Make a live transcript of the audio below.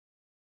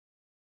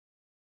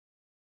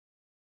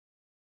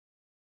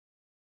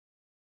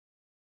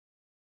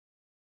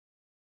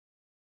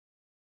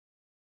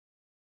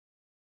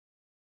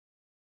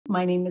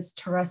My name is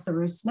Teresa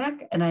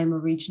Rusnak, and I am a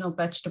regional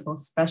vegetable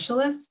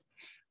specialist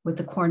with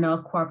the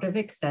Cornell Cooperative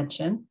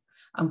Extension.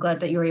 I'm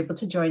glad that you're able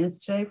to join us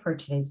today for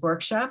today's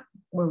workshop,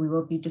 where we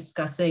will be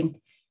discussing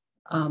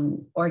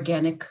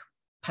organic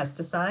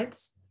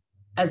pesticides,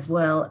 as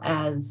well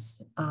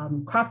as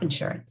crop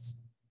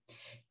insurance.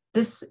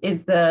 This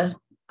is the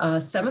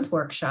 7th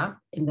workshop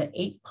in the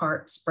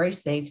 8-part Spray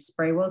Safe,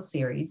 Spray Well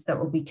series that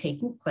will be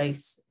taking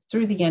place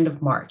through the end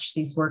of March.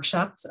 These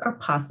workshops are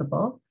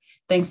possible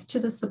thanks to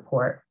the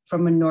support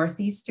from a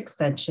Northeast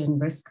Extension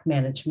Risk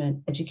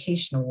Management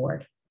Education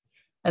Award.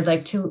 I'd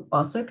like to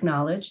also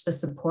acknowledge the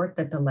support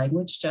that the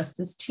Language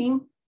Justice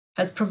team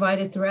has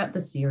provided throughout the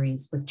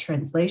series with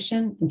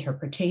translation,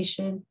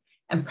 interpretation,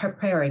 and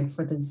preparing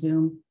for the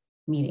Zoom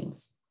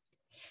meetings.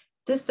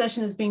 This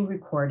session is being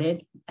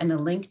recorded, and a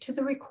link to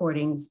the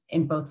recordings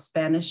in both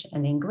Spanish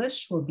and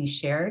English will be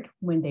shared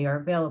when they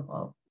are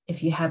available.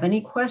 If you have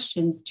any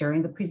questions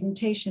during the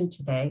presentation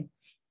today,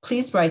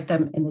 please write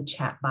them in the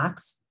chat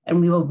box, and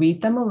we will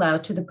read them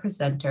aloud to the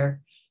presenter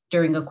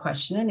during a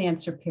question and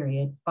answer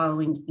period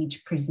following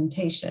each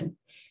presentation.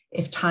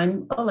 If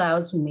time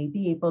allows, we may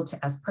be able to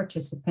ask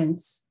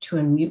participants to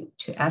unmute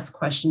to ask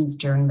questions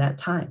during that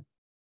time.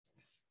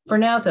 For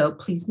now, though,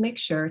 please make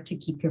sure to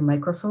keep your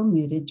microphone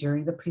muted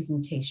during the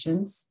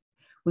presentations.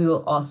 We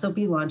will also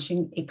be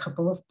launching a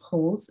couple of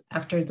polls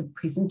after the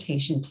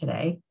presentation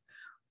today.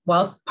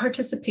 While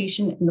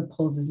participation in the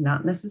polls is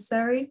not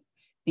necessary,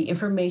 the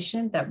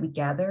information that we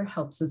gather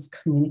helps us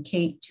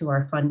communicate to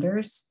our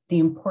funders the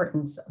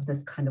importance of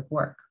this kind of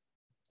work.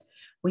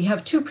 We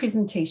have 2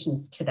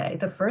 presentations today.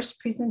 The first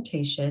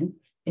presentation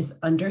is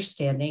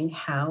understanding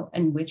how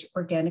and which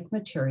organic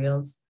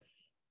materials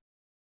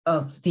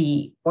of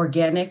the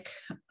Organic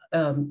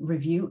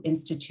Review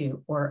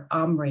Institute, or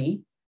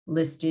OMRI,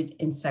 listed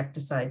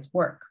insecticides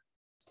work.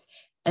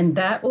 And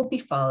that will be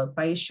followed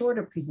by a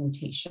shorter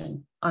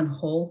presentation on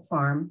whole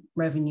farm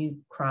revenue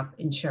crop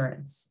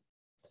insurance.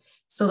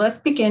 So let's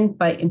begin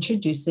by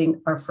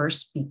introducing our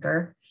first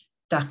speaker,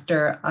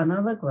 Dr.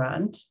 Ana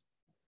Legrand.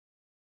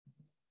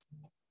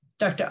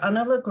 Dr.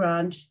 Ana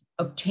Legrand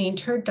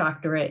obtained her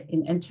doctorate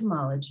in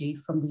entomology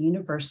from the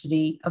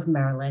University of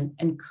Maryland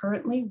and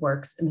currently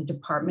works in the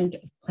Department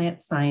of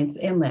Plant Science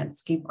and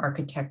Landscape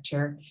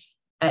Architecture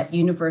at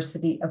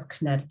University of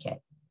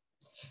Connecticut.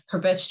 Her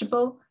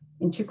vegetable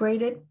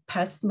integrated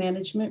pest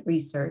management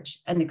research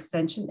and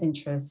extension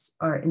interests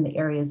are in the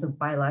areas of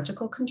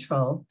biological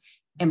control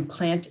and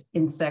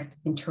plant-insect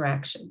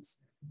interactions.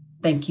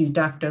 Thank you,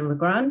 Dr.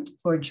 Legrand,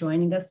 for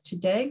joining us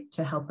today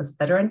to help us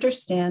better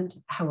understand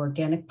how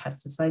organic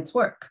pesticides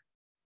work.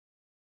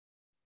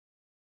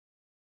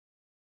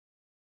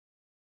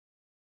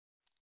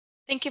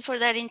 Thank you for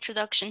that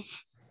introduction.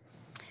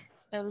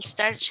 I will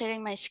start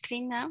sharing my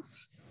screen now.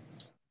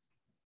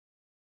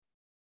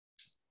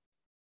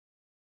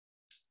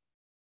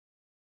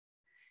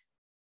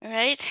 All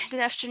right,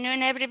 good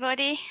afternoon,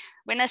 everybody.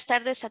 Buenas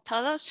tardes a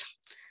todos.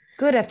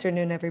 Good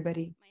afternoon,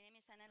 everybody. My name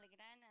is Ana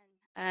Legrand,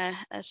 and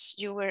as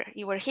you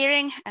were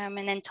hearing, I'm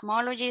an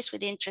entomologist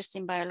with interest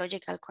in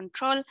biological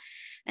control.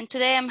 And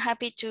today I'm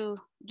happy to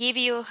give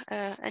you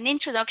an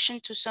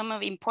introduction to some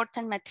of the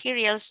important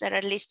materials that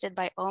are listed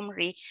by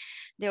OMRI,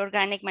 the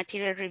Organic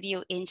Material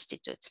Review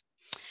Institute.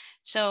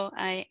 So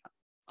I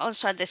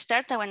also at the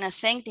start, I want to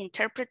thank the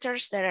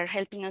interpreters that are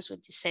helping us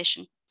with this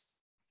session.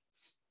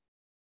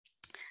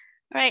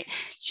 All right,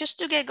 just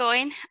to get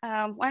going,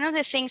 one of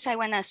the things I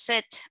want to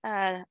set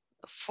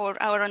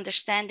for our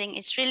understanding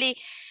is really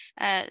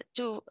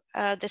to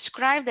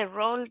describe the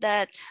role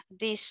that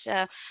these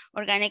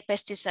organic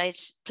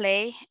pesticides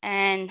play,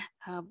 and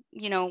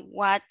you know,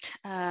 what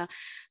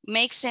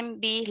makes them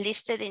be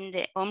listed in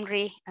the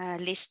OMRI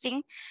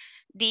listing.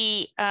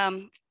 The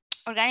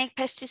organic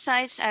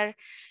pesticides are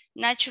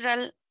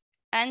natural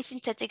and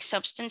synthetic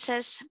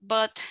substances,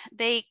 but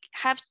they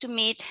have to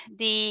meet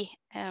the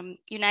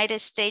United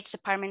States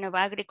Department of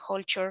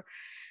Agriculture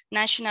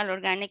National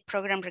Organic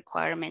Program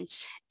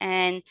requirements.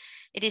 And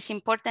it is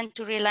important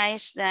to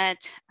realize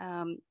that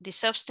the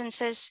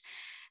substances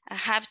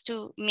have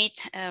to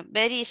meet a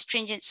very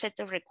stringent set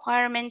of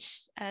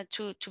requirements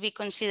to be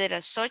considered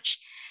as such.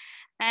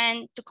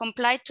 And to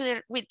comply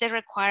with the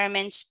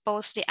requirements,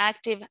 both the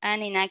active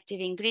and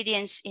inactive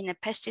ingredients in a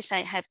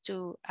pesticide have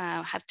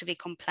to be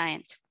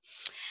compliant.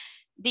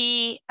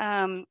 The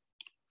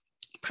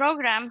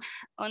program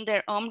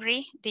under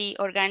OMRI, the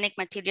Organic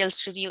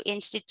Materials Review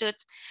Institute,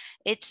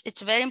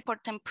 it's a very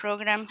important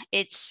program.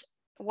 It's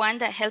one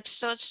that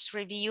helps us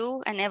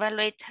review and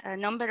evaluate a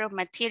number of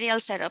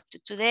materials that up to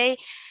today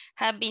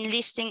have been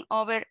listing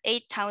over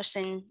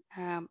 8,000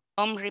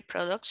 OMRI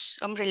products,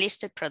 OMRI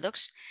listed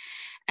products.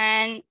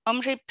 And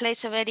OMRI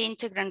plays a very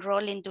integral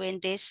role in doing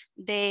this.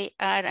 They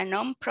are a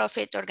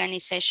non-profit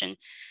organization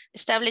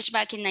established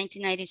back in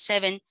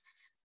 1997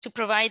 to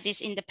provide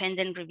these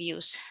independent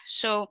reviews.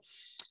 So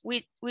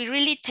we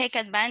really take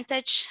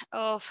advantage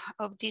of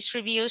these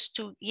reviews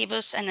to give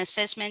us an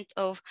assessment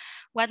of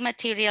what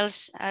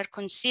materials are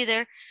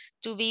considered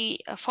to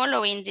be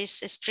following this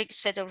strict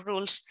set of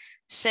rules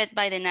set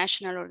by the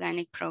National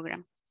Organic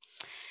Program.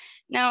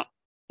 Now,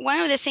 one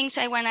of the things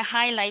I want to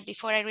highlight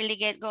before I really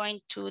get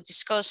going to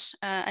discuss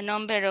a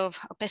number of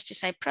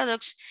pesticide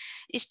products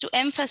is to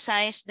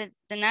emphasize that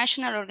the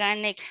National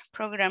Organic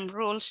Program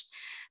rules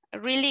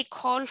really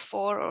call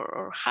for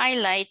or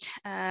highlight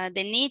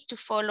the need to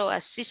follow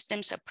a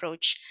systems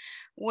approach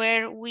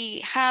where we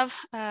have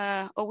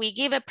or we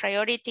give a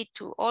priority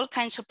to all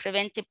kinds of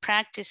preventive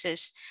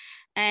practices,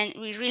 and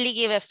we really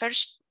give a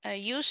first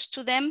use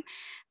to them,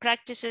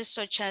 practices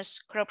such as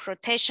crop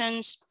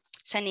rotations,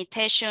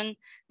 sanitation,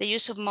 the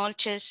use of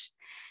mulches,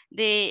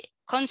 the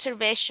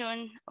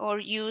conservation or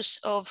use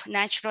of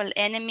natural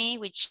enemy,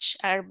 which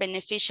are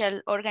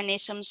beneficial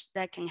organisms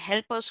that can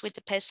help us with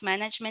the pest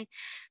management.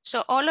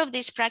 So all of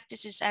these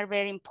practices are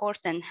very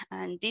important,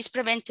 and these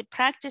preventive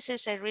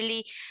practices are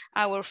really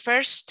our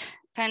first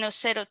kind of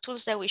set of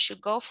tools that we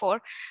should go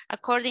for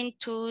according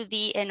to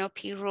the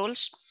NOP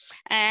rules.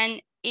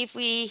 And if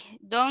we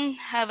don't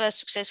have a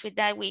success with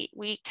that,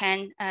 we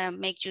can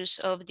make use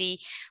of the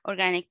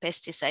organic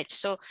pesticides.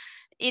 So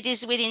it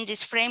is within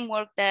this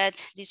framework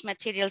that these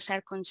materials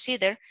are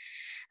considered.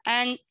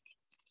 And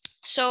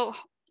so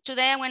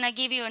today I want to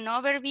give you an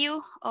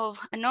overview of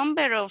a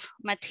number of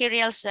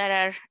materials that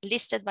are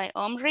listed by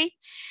OMRI.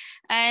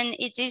 And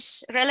it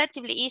is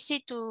relatively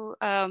easy to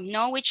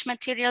know which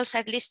materials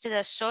are listed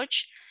as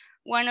such.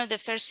 One of the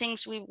first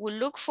things we will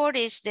look for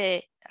is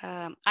the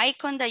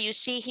icon that you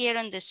see here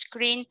on the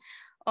screen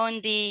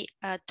on the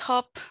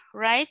top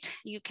right.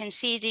 You can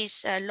see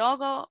this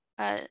logo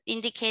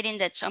indicating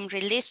that it's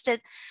OMRI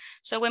listed.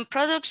 So when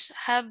products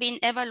have been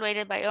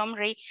evaluated by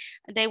OMRI,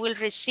 they will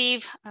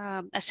receive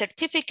a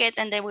certificate,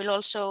 and they will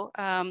also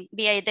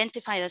be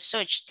identified as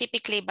such,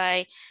 typically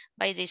by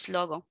this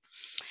logo.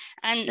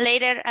 And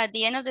later at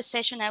the end of the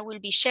session, I will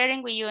be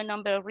sharing with you a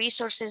number of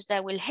resources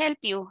that will help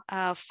you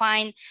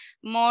find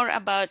more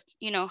about,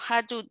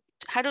 how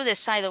to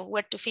decide or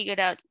where to figure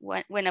out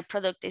when a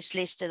product is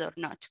listed or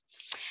not.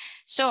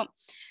 So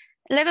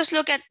let us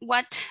look at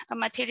what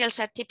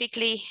materials are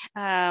typically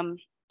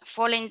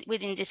falling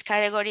within this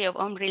category of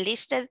OMRI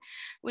listed.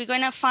 We're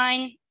going to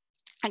find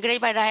a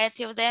great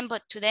variety of them,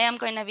 but today I'm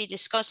going to be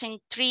discussing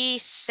 3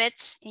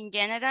 sets in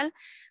general,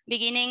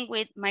 beginning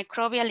with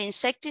microbial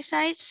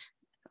insecticides,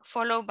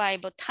 followed by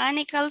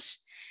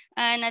botanicals,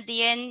 and at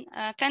the end,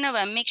 kind of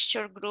a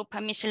mixture group,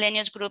 a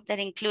miscellaneous group that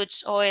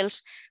includes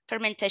oils,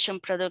 fermentation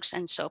products,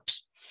 and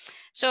soaps.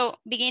 So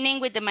beginning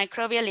with the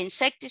microbial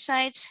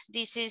insecticides,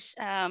 this is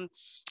a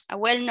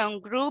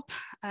well-known group,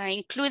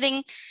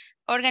 including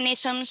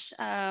organisms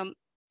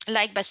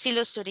like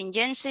Bacillus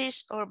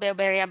thuringiensis or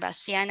Beauveria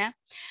bassiana.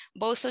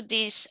 Both of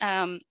these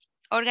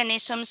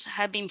organisms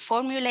have been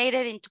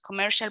formulated into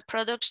commercial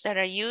products that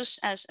are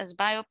used as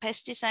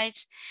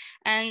biopesticides,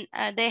 and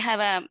they have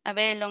a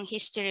very long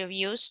history of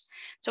use.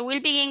 So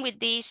we'll begin with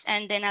these,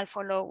 and then I'll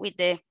follow with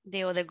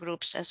the other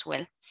groups as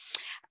well.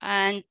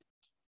 And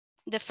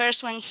the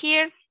first one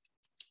here,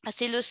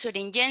 Bacillus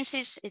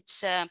thuringiensis,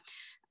 it's a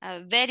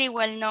very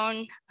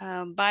well-known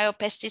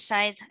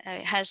biopesticide,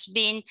 has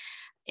been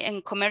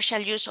in commercial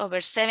use over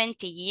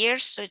 70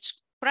 years. So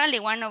it's probably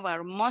one of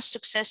our most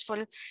successful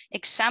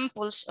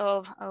examples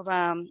of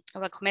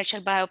a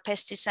commercial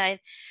biopesticide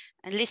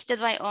listed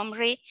by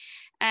OMRI.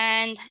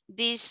 And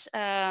this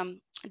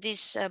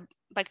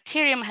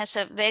bacterium has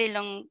a very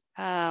long,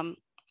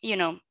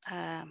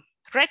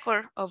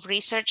 record of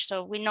research.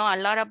 So we know a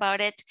lot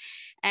about it,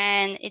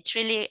 and it's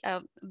really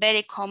a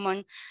very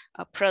common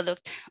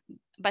product.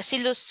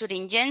 Bacillus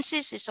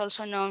thuringiensis is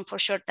also known for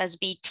short as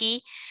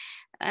BT.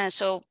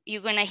 So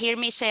you're going to hear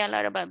me say a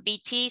lot about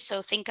BT.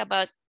 So think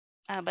about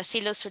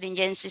Bacillus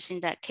thuringiensis in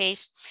that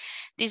case.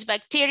 This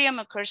bacterium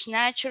occurs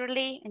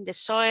naturally in the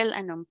soil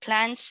and on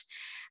plants.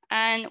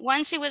 And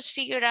once it was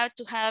figured out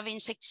to have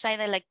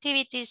insecticidal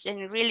activities,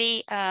 and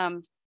really,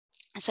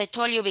 as I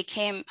told you,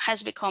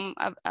 has become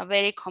a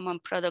very common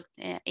product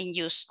in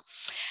use.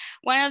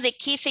 One of the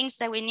key things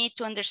that we need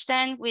to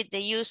understand with the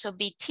use of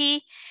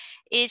BT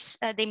is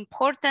the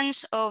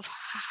importance of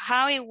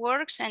how it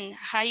works and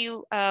how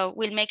you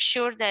will make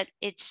sure that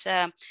it's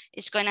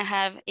going to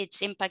have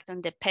its impact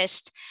on the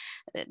pest.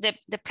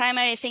 The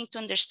primary thing to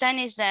understand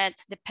is that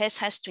the pest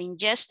has to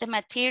ingest the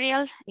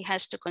material, it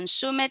has to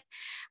consume it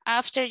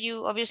after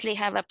you obviously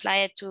have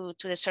applied it to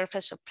the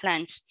surface of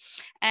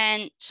plants.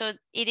 And so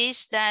it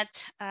is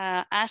that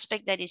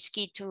aspect that is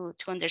key to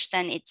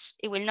understand.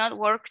 It will not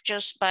work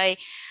just by,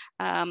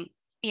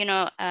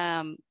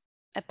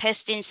 a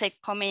pest insect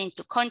coming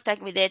into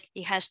contact with it.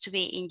 It has to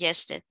be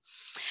ingested.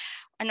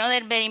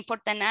 Another very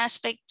important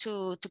aspect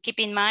to keep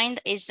in mind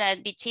is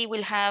that BT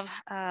will have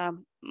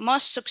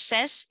most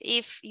success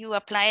if you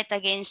apply it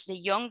against the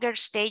younger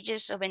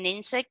stages of an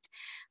insect,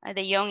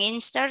 the young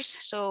instars.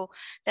 So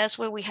that's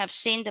where we have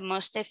seen the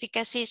most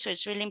efficacy. So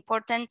it's really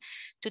important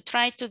to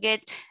try to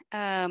get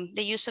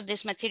the use of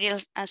this material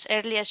as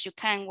early as you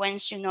can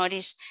once you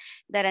notice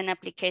that an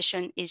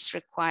application is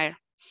required.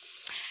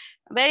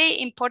 A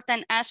very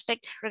important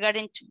aspect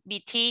regarding to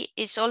BT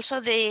is also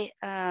the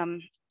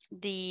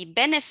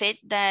benefit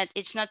that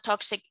it's not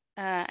toxic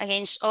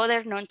against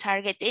other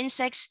non-target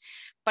insects,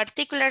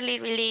 particularly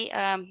really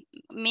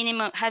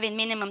having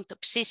minimum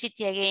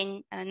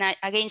toxicity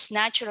against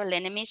natural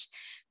enemies,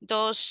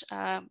 those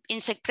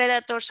insect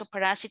predators or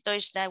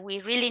parasitoids that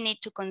we really need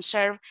to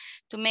conserve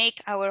to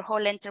make our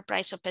whole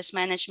enterprise of pest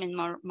management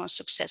more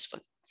successful.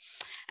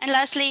 And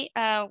lastly,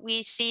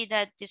 we see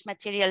that this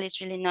material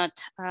is really not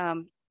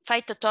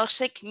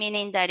phytotoxic,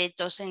 meaning that it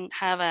doesn't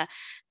have a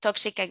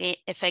toxic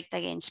effect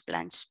against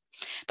plants.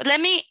 But let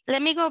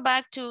me go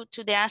back to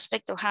the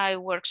aspect of how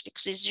it works,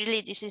 because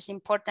this is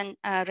important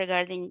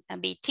regarding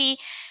BT.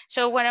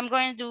 So what I'm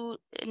going to do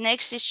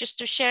next is just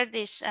to share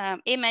this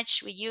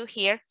image with you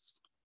here.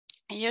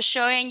 And just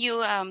showing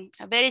you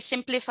a very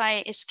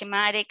simplified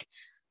schematic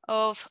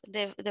of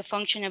the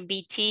function of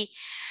BT,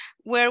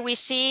 where we're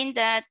seeing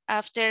that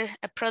after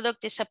a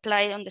product is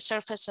applied on the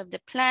surface of the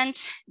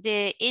plant,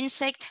 the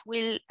insect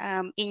will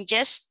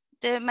ingest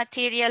the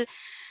material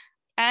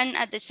and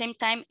at the same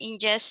time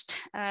ingest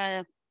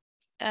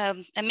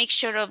a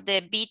mixture of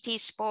the BT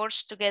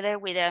spores together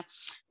with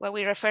what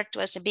we refer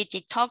to as a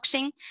BT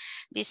toxin.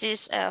 This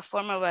is a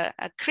form of a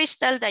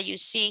crystal that you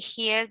see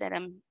here that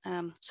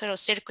I'm sort of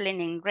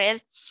circling in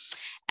red.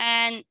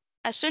 And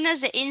as soon as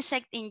the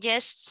insect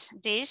ingests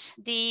this,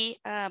 the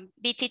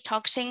BT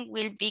toxin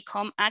will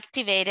become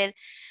activated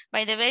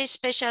by the very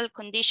special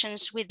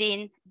conditions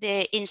within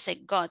the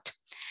insect gut.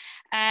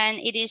 And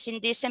it is in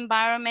this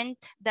environment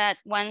that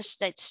once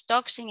that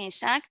toxin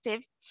is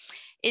active,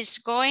 it's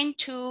going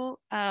to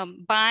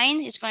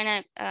bind, it's going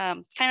to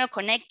kind of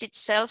connect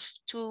itself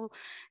to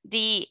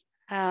the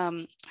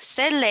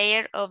cell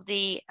layer of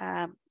the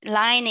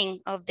lining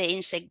of the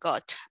insect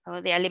gut, or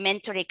the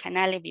alimentary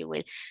canal, if you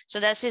will. So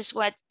this is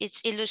what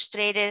it's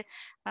illustrated,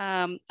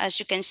 as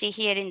you can see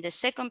here in the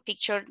second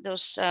picture,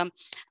 those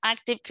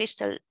active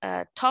crystal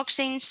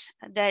toxins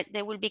that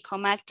they will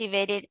become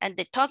activated, and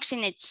the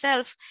toxin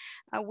itself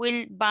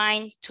will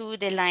bind to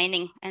the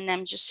lining. And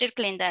I'm just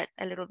circling that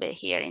a little bit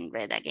here in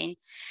red again.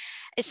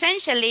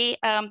 Essentially,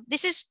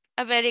 this is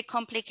a very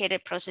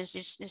complicated process.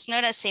 It's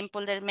not as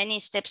simple. There are many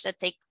steps that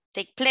take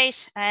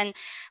place,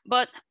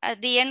 but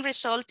the end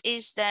result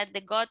is that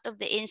the gut of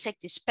the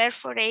insect is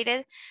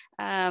perforated.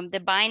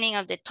 The binding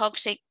of the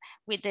toxic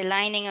with the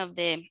lining of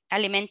the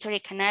alimentary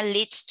canal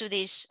leads to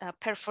these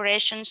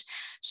perforations,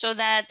 so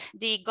that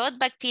the gut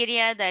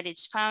bacteria that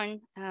is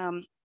found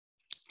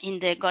in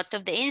the gut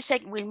of the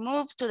insect will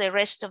move to the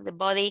rest of the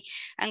body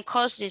and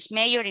cause these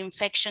major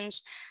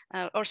infections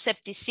or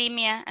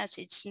septicemia, as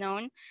it's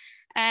known.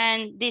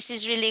 And this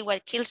is really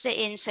what kills the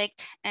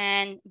insect,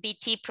 and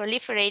BT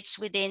proliferates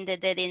within the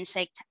dead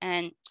insect,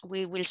 and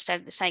we will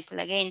start the cycle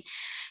again.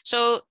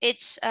 So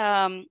it's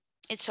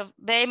of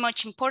very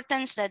much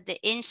importance that the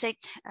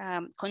insect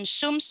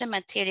consumes the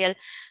material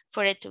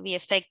for it to be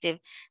effective.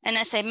 And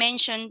as I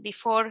mentioned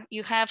before,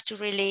 you have to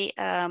really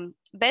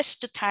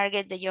best to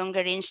target the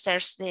younger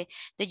instars,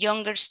 the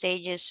younger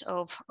stages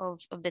of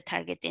the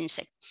target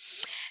insect.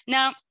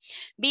 Now,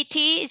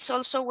 BT is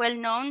also well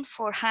known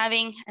for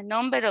having a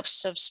number of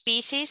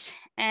subspecies,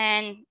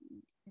 and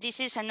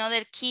this is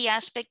another key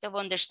aspect of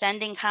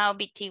understanding how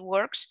BT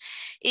works,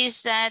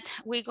 is that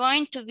we're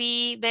going to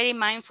be very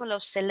mindful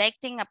of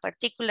selecting a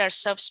particular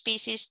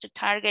subspecies to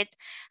target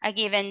a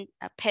given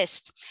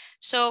pest.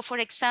 So for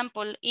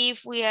example,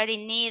 if we are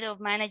in need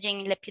of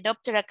managing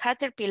Lepidoptera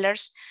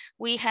caterpillars,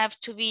 we have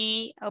to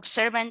be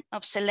observant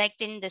of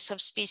selecting the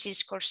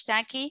subspecies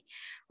Korstaki,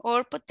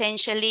 or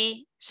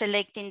potentially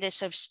selecting the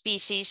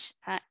subspecies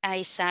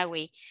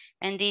Aisawi.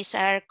 And these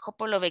are a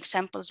couple of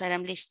examples that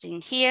I'm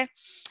listing here.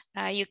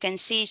 You can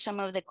see some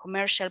of the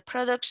commercial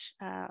products.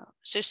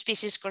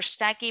 Subspecies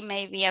Korstaki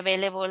may be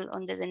available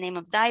under the name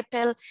of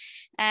Dipel,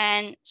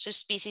 and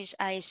subspecies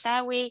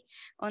Aisawi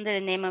under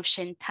the name of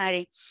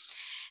Shentari.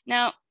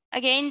 Now,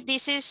 again,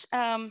 this is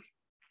the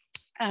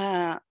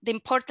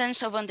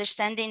importance of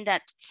understanding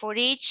that for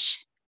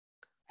each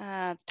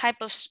type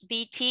of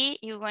BT,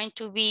 you're going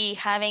to be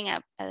having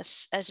a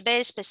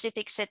very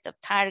specific set of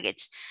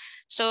targets.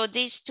 So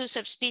these two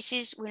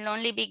subspecies will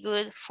only be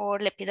good for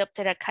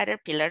Lepidoptera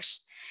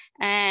caterpillars.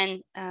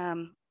 And,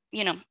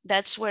 you know,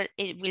 that's where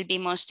it will be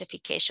most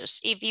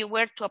efficacious. If you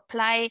were to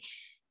apply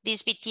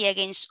this BT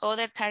against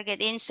other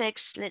target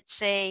insects, let's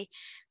say,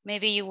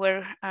 maybe you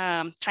were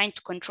trying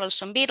to control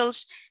some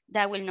beetles,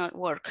 that will not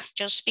work,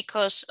 just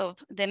because of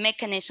the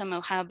mechanism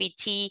of how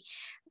BT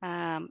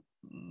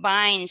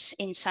binds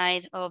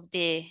inside of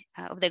the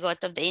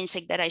gut of the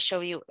insect that I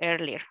showed you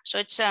earlier. So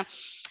it's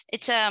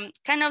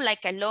kind of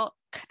like a lock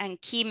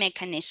and key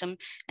mechanism,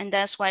 and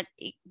that's what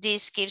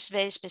this gives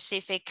very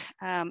specific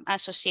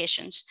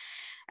associations.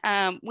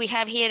 We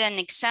have here an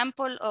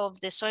example of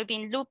the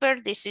soybean looper.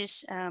 This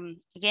is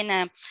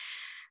again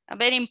a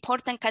very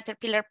important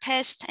caterpillar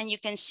pest, and you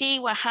can see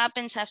what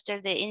happens after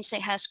the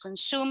insect has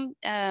consumed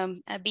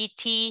a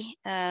BT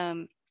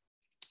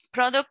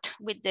product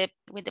with the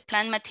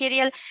plant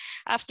material.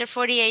 After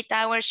 48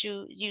 hours,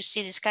 you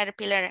see this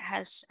caterpillar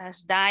has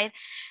died,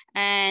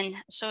 and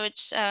so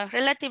it's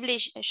relatively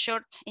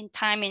short in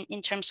time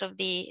in terms of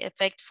the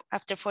effect.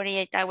 After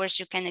 48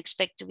 hours, you can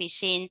expect to be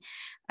seeing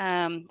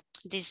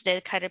these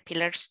dead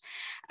caterpillars.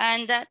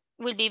 And that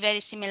will be very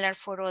similar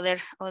for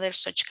other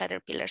such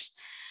caterpillars.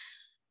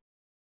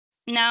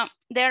 Now,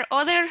 there are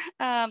other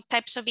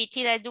types of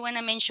BT that I do want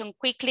to mention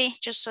quickly,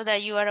 just so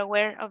that you are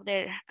aware of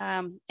their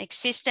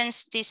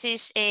existence. This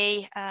is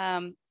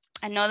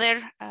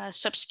another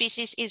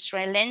subspecies,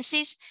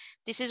 israelensis.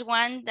 This is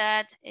one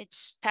that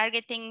it's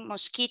targeting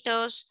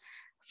mosquitoes,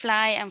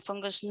 fly, and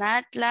fungus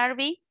gnat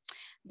larvae.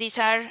 These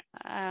are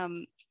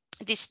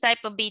this type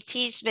of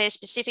BT is very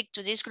specific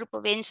to this group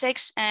of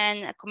insects,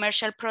 and a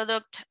commercial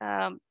product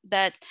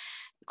that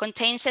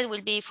contains it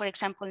will be, for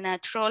example,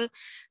 Natrol,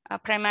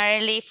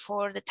 primarily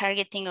for the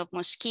targeting of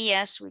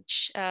mosquitoes,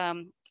 which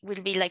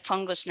will be like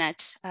fungus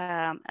gnats,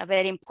 a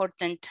very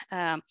important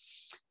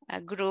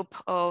group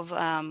of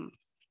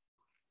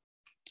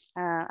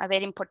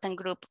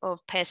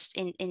pests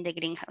in the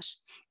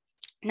greenhouse.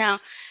 Now,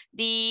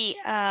 the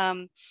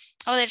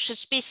other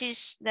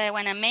species that I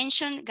want to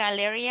mention,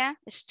 Galleria,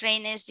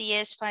 strain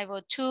SDS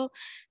 502.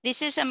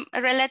 This is a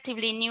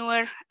relatively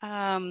newer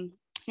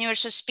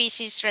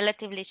subspecies,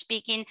 relatively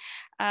speaking,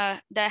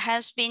 that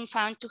has been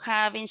found to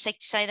have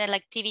insecticidal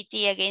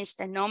activity against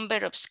a number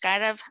of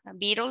scarab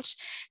beetles.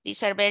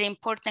 These are a very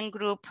important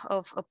group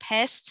of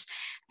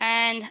pests.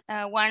 And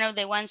one of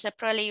the ones that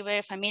probably you're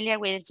very familiar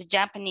with is the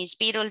Japanese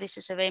beetle. This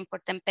is a very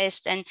important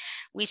pest. And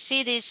we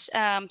see this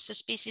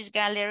subspecies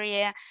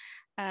Galleria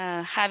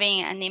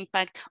having an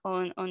impact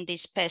on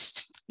this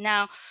pest.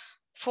 Now,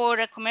 for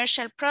a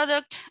commercial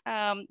product,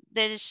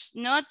 there is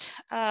not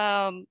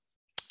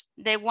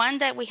the one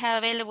that we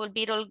have available,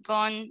 beetle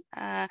gone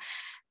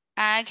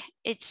ag.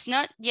 It's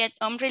not yet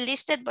OMRI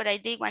listed, but I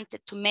did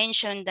wanted to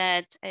mention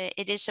that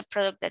it is a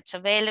product that's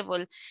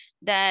available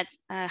that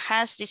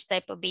has this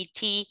type of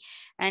BT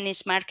and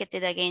is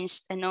marketed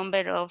against a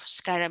number of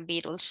scarab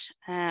beetles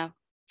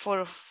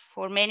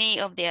for many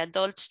of the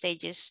adult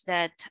stages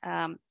that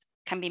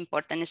can be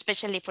important,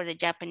 especially for the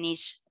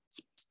Japanese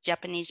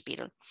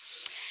beetle.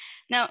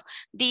 Now,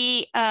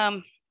 the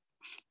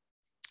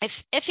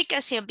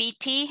efficacy of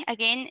BT,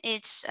 again,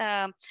 it's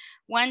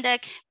one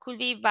that could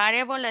be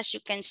variable, as you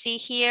can see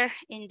here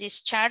in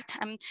this chart.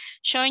 I'm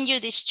showing you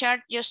this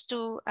chart just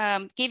to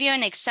give you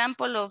an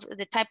example of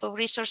the type of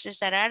resources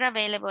that are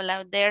available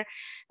out there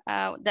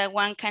that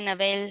one can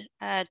avail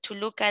to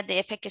look at the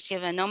efficacy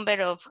of a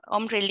number of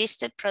OMRI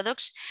listed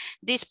products.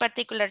 This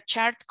particular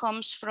chart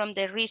comes from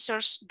the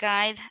resource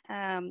guide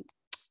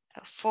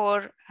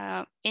for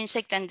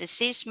insect and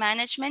disease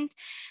management.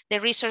 The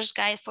resource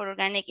guide for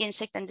organic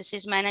insect and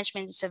disease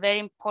management is a very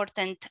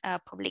important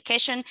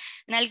publication,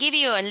 and I'll give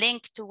you a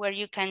link to where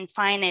you can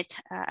find it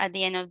at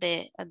the end of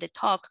the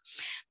talk.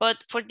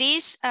 But for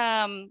this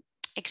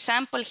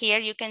example here,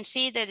 you can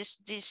see that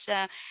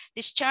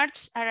these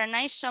charts are a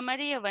nice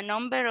summary of a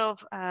number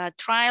of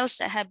trials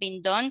that have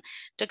been done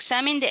to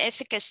examine the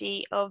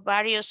efficacy of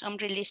various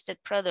OMRI listed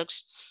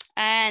products.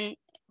 And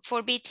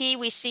for BT,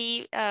 we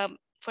see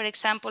for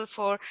example,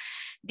 for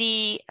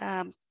the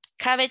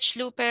cabbage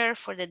looper,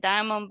 for the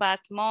diamondback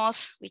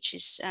moth, which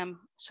is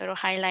sort of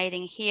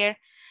highlighting here,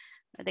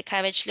 the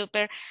cabbage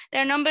looper.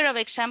 There are a number of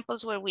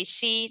examples where we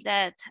see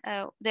that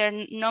there are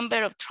a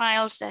number of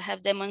trials that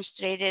have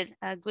demonstrated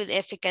good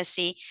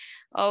efficacy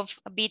of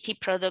BT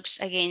products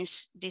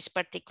against these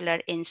particular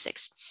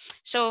insects.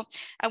 So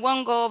I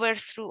won't go over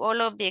through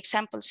all of the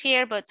examples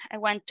here, but I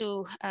want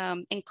to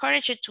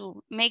encourage you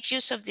to make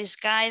use of this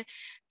guide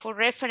for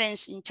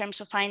reference in terms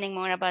of finding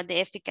more about the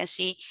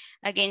efficacy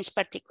against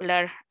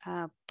particular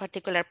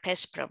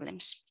pest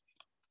problems.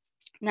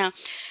 Now,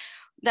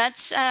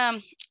 that's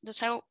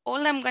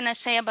all I'm going to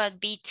say about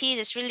BT.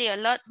 There's really a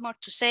lot more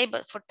to say,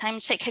 but for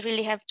time's sake, I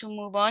really have to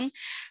move on.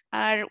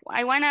 I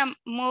want to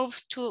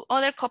move to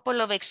other couple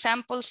of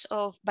examples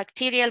of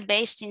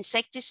bacterial-based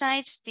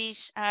insecticides.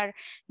 These are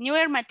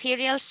newer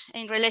materials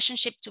in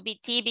relationship to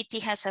BT. BT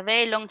has a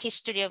very long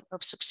history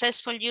of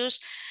successful use,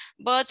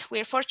 but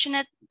we're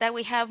fortunate that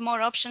we have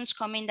more options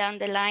coming down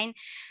the line.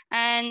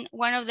 And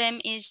one of them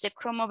is the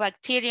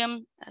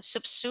Chromobacterium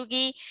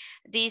subsugi.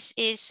 This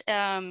is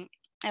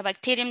a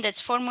bacterium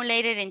that's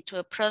formulated into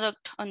a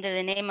product under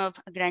the name of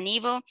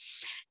Granivo.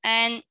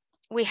 And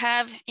we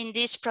have in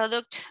this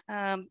product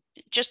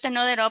just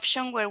another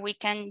option where we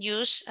can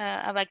use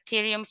a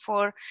bacterium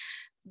for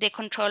the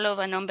control of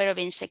a number of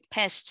insect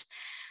pests.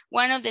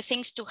 One of the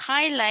things to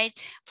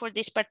highlight for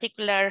this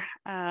particular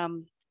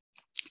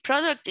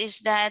product is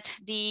that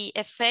the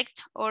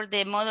effect or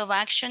the mode of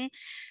action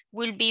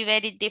will be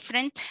very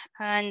different,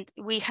 and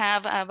we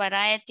have a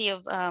variety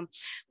of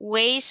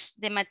ways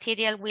the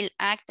material will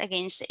act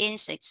against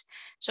insects.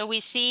 So we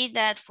see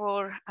that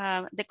for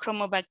the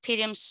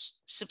Chromobacterium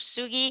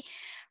subsugi,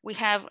 we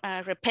have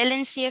a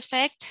repellency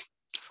effect.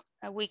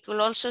 We could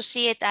also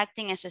see it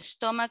acting as a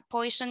stomach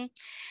poison,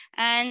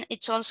 and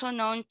it's also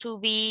known to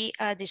be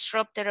a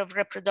disruptor of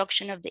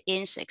reproduction of the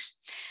insects.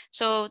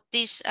 So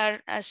these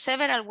are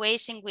several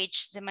ways in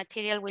which the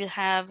material will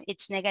have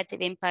its negative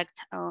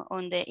impact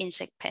on the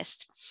insect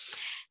pest.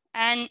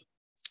 And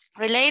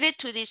related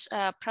to this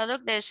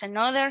product, there's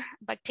another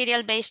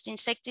bacterial-based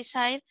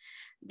insecticide.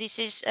 This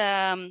is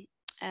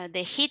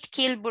the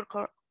heat-kill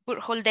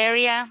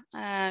Burkholderia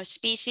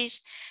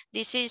species.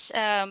 This is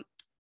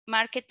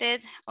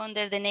marketed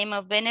under the name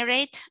of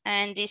Venerate,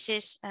 and this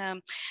is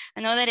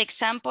another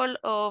example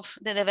of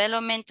the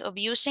development of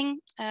using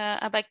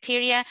a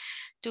bacteria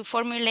to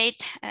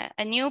formulate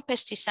a new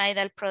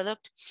pesticidal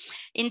product.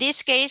 In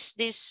this case,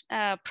 this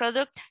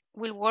product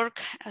will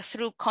work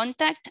through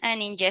contact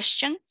and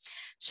ingestion.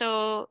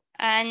 So,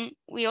 and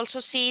we also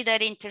see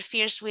that it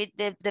interferes with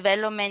the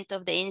development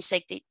of the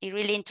insect. It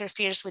really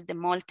interferes with the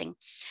molting.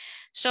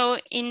 So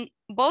in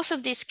both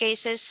of these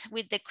cases,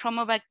 with the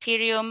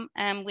Chromobacterium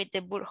and with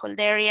the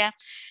Burkholderia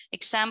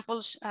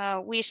examples,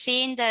 we're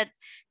seeing that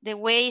the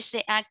ways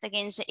they act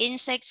against the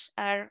insects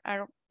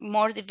are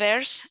more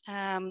diverse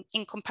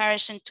in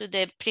comparison to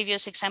the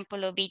previous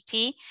example of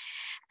BT.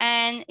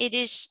 And it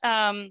is,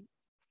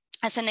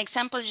 as an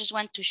example, I just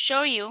want to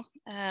show you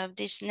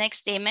this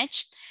next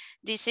image.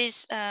 This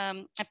is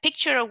a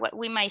picture of what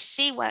we might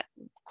see, what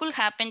could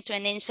happen to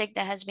an insect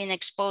that has been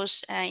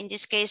exposed, in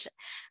this case,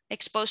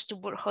 exposed to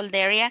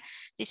Burkholderia.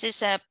 This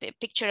is a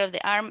picture of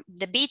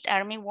the beet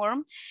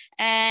armyworm,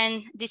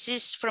 and this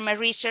is from a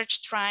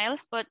research trial,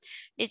 but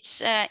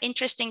it's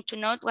interesting to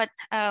note what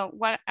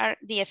are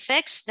the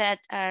effects that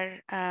are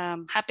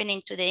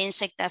happening to the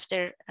insect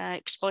after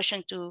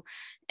exposition to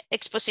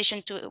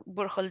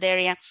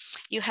Burkholderia.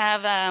 You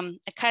have a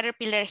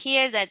caterpillar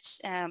here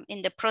that's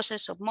in the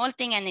process of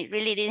molting, and it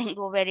really didn't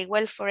go very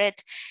well for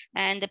it.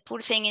 And the poor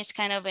thing is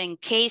kind of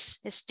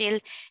encased still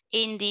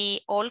in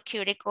the old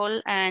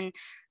cuticle. And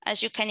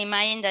as you can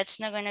imagine, that's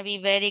not going to be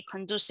very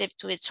conducive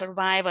to its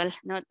survival,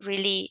 not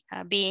really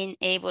being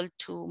able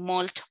to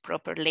molt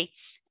properly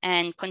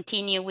and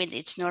continue with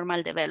its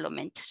normal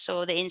development.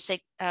 So the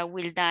insect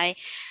will die.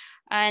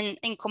 And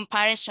in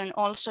comparison,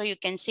 also, you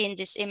can see in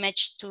this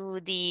image to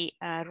the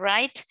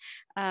right,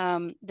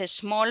 the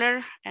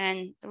smaller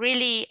and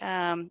really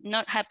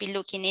not happy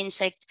looking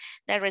insect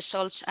that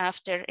results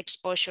after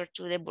exposure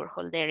to the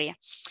Burkholderia.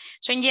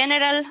 So in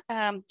general,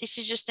 this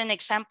is just an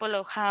example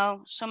of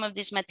how some of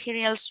these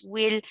materials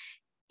will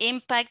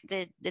impact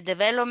the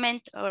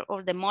development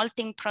or the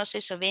molting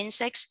process of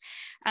insects.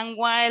 And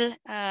while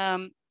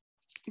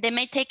they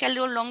may take a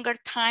little longer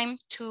time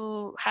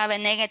to have a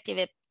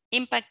negative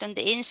impact on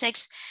the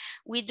insects,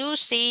 we do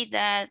see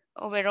that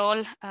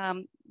overall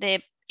the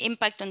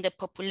impact on the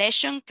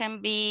population can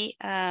be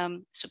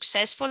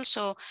successful.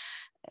 So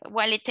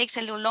while it takes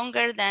a little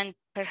longer than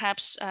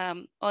perhaps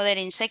other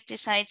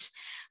insecticides,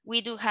 we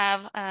do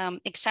have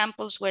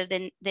examples where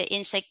the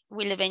insect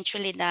will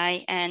eventually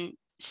die and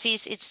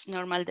cease its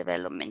normal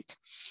development.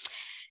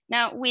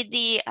 Now, with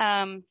the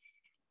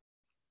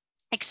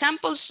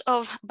examples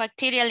of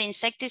bacterial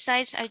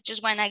insecticides, I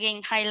just want to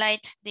again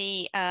highlight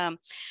the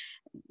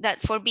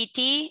that for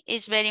BT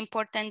is very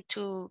important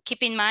to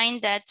keep in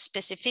mind that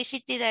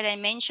specificity that I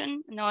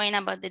mentioned, knowing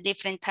about the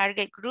different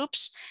target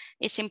groups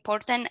is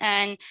important,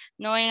 and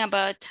knowing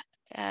about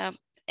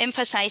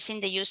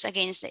emphasizing the use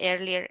against the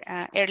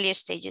earlier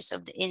stages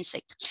of the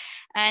insect.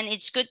 And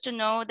it's good to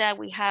know that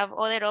we have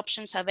other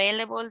options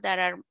available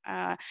that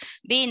are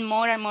being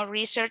more and more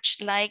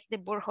researched, like the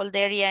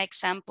Burkholderia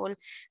example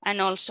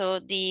and also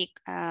the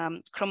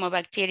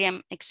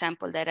Chromobacterium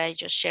example that I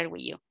just shared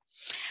with you.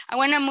 I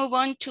want to move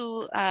on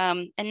to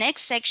the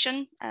next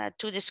section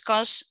to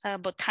discuss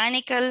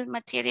botanical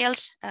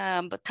materials,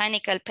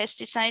 botanical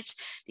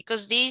pesticides,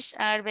 because these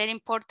are very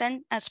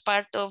important as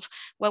part of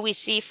what we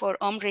see for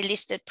OMRI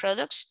listed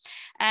products.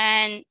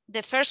 And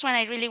the first one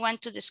I really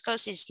want to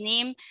discuss is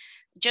Neem.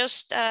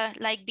 Just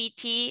like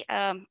BT,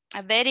 a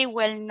very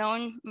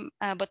well-known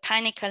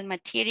botanical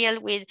material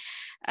with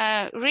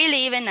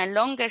really even a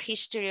longer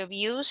history of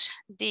use.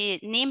 The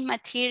Neem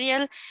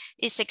material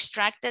is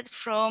extracted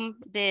from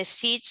the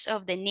seeds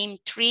of the Neem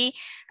tree,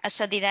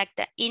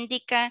 Azadirachta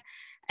indica.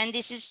 And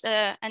this is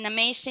an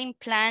amazing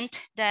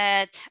plant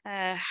that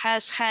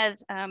has had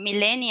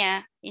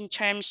millennia in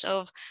terms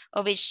of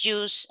its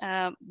use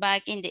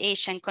back in the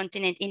Asian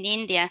continent, in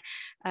India,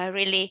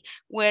 really,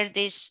 where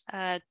this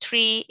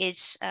tree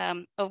is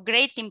of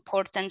great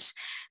importance,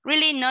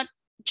 really not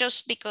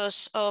just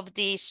because of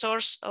the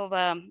source of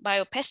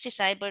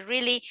biopesticide, but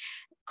really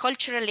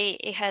culturally,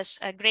 it has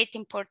a great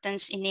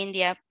importance in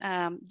India.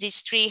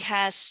 This tree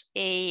has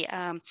a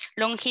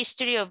long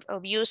history of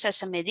use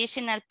as a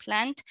medicinal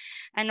plant.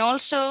 And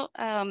also,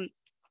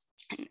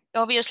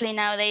 obviously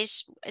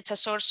nowadays, it's a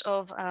source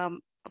of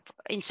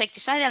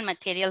insecticidal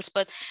materials,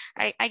 but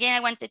I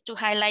wanted to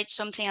highlight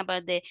something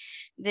about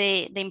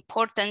the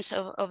importance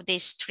of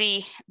this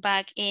tree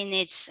back in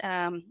its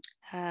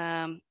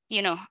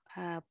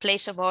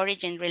place of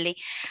origin, really.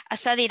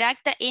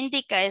 Azadirachta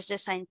indica is the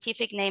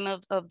scientific name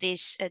of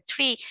this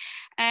tree,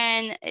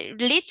 and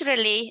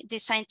literally the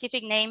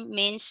scientific name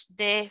means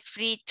the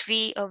free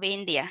tree of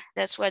India.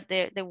 That's what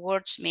the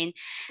words mean.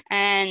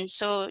 And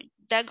so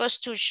that goes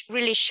to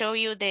really show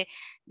you the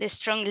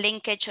strong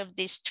linkage of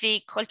this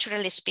tree,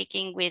 culturally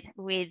speaking, with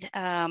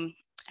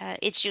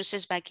its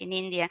uses back in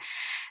India.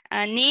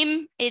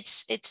 Neem,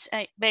 it's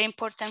very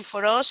important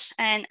for us.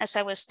 And as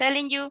I was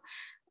telling you,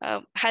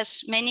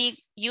 has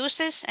many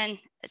uses. And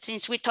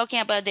since we're talking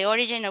about the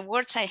origin of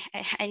words,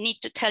 I need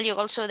to tell you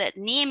also that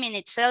Neem in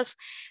itself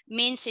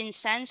means in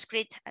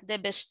Sanskrit, the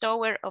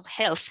bestower of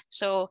health.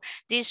 So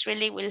this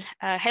really will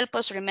help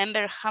us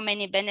remember how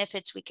many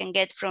benefits we can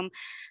get from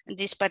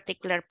this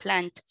particular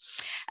plant.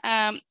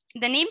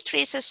 The neem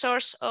tree is a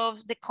source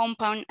of the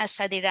compound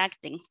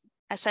azadirachtin.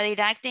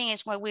 Azadirachtin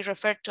is what we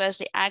refer to as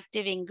the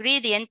active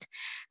ingredient,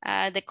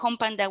 the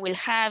compound that will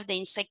have the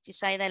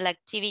insecticidal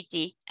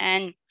activity.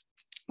 And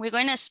we're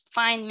going to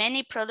find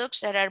many products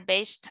that are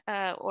based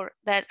or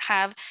that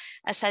have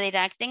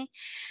azadirachtin.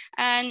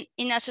 And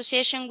in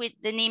association with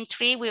the neem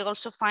tree, we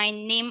also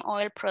find neem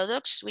oil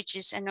products, which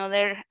is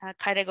another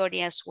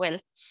category as well.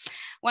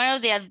 One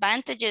of the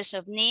advantages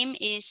of neem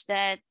is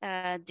that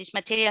this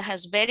material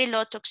has very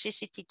low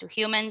toxicity to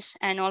humans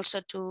and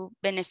also to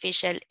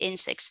beneficial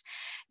insects.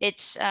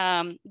 It's,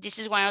 this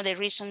is one of the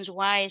reasons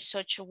why it's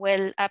such a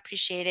well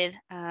appreciated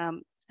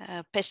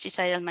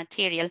pesticidal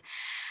material.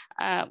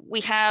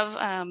 We have,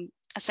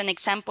 as an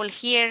example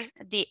here,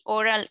 the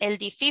oral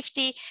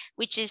LD50,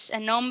 which is a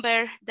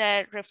number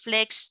that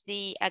reflects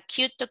the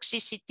acute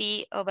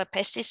toxicity of a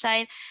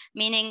pesticide,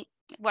 meaning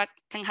what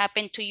can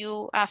happen to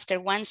you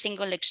after one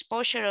single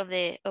exposure of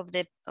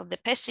the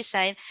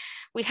pesticide.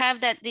 We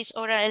have that this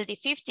oral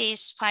LD50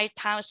 is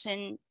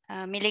 5,000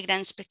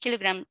 milligrams per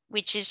kilogram,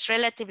 which is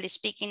relatively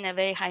speaking a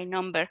very high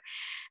number.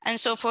 And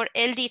so for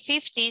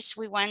LD50s,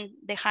 we want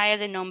the higher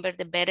the number,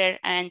 the better.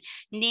 And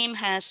Neem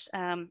has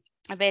a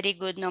very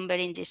good number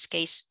in this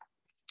case.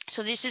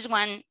 So this is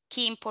one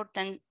key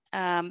important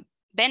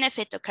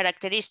benefit or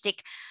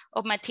characteristic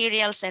of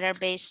materials that are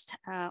based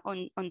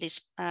on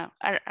this, that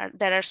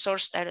are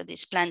sourced out of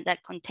this plant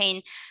that contain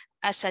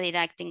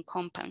azadirachtin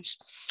compounds.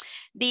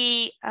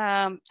 The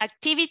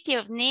activity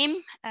of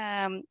Neem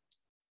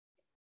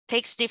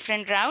takes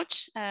different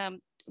routes.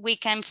 We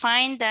can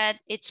find that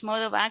its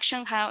mode of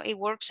action, how it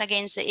works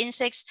against the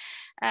insects,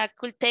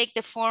 could take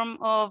the form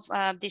of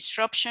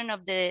disruption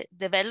of the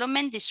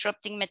development,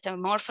 disrupting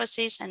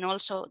metamorphosis and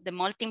also the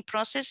molting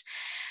process,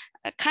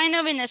 kind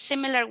of in a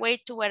similar way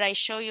to what I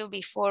showed you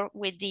before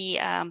with the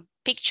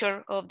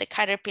picture of the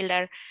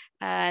caterpillar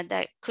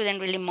that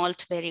couldn't really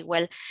molt very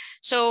well.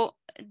 So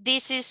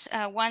this is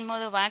one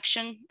mode of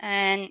action.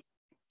 And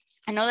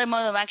another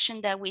mode of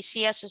action that we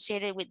see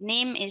associated with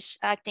Neem is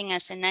acting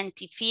as an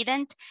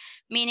anti-feedant,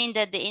 meaning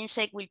that the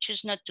insect will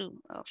choose not to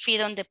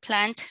feed on the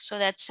plant. So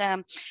that's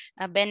a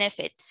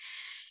benefit.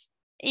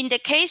 In the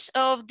case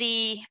of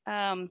the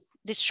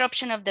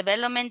disruption of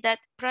development, that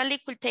probably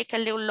could take a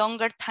little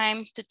longer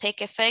time to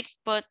take effect,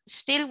 but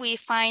still we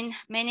find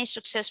many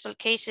successful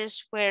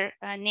cases where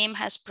Neem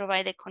has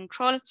provided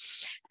control,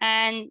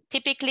 and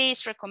typically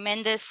it's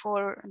recommended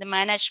for the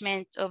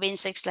management of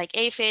insects like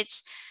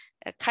aphids,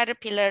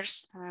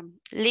 caterpillars,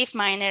 leaf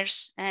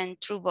miners, and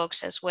true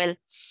bugs as well.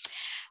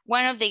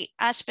 One of the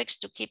aspects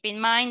to keep in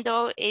mind,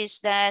 though,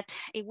 is that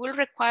it will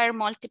require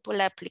multiple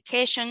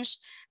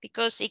applications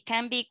because it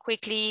can be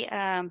quickly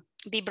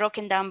be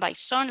broken down by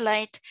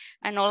sunlight,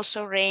 and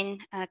also rain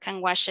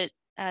can wash it,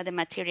 the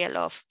material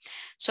off.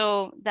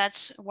 So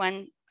that's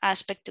one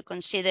aspect to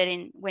consider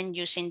when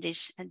using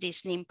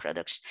these Neem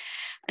products.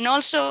 And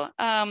also,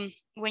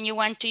 when you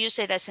want to use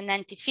it as an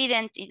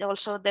anti-feedant, it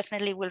also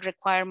definitely will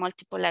require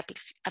multiple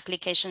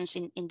applications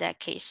in that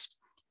case.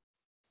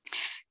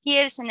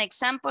 Here's an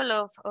example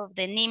of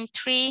the neem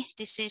tree.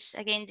 This is,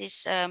 again,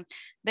 this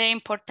very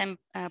important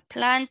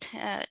plant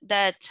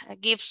that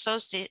gives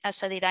us the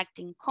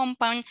azadirachtin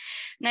compound.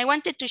 And I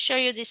wanted to show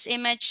you this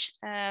image,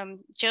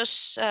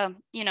 just,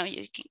 you know,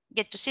 you can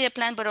get to see the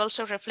plant, but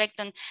also reflect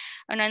on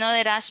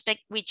another aspect,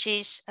 which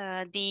is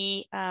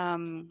the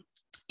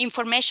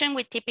information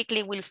we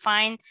typically will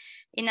find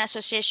in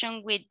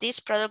association with this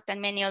product and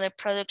many other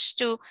products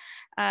too,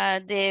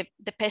 the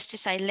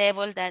pesticide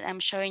label that I'm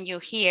showing you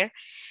here.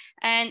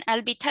 And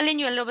I'll be telling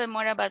you a little bit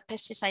more about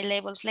pesticide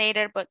labels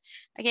later, but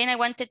again, I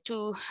wanted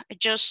to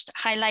just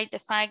highlight the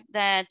fact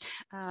that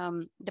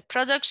the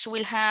products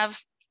will have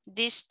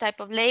this type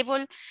of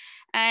label,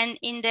 and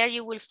in there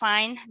you will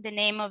find the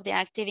name of the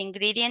active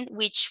ingredient,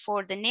 which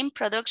for the Neem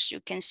products, you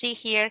can see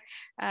here,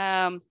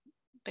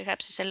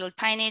 perhaps it's a little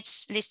tiny,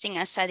 it's listing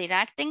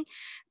azadirachtin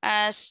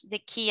as the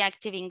key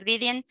active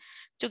ingredient,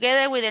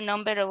 together with a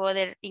number of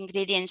other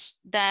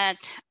ingredients that,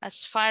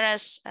 as far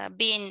as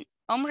being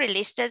OMRI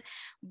listed,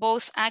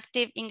 both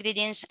active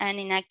ingredients and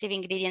inactive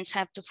ingredients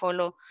have to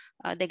follow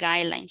the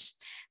guidelines.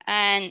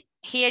 And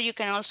here you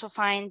can also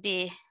find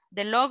the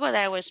logo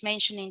that I was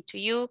mentioning to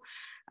you,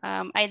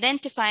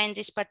 identifying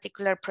this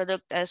particular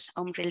product as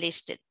OMRI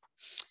listed.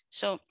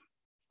 So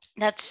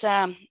that's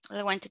what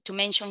I wanted to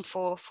mention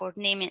for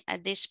Neem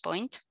at this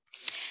point.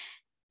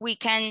 We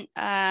can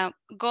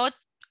go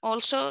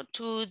also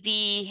to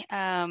the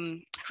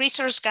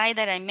resource guide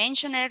that I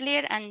mentioned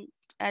earlier, and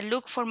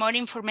look for more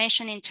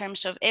information in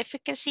terms of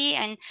efficacy.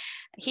 And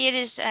here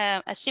is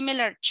a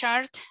similar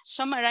chart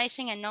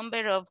summarizing a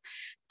number of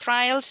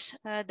trials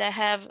that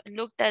have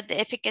looked at the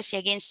efficacy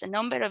against a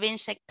number of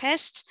insect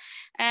pests.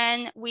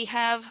 And we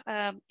have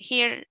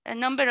here a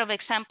number of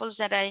examples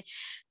that I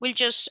will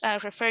just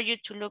refer you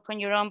to look on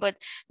your own, but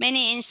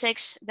many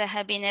insects that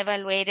have been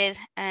evaluated.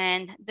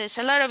 And there's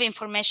a lot of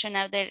information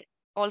out there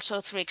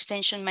also through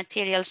extension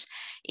materials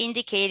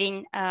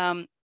indicating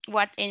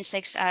what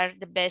insects are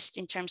the best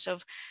in terms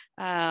of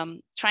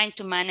trying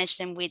to manage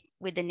them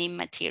with the Neem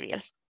material.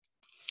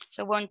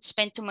 So I won't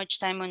spend too much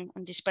time on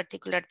this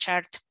particular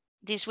chart.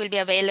 This will be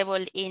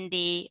available in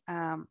the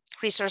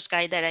resource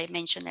guide that I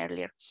mentioned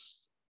earlier.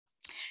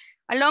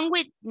 Along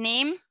with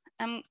Neem,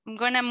 I'm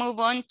gonna move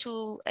on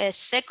to a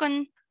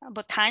second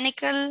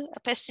botanical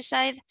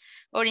pesticide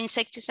or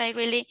insecticide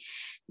really.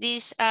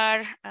 These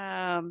are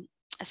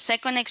a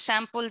second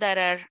example that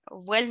are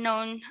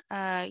well-known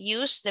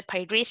use, the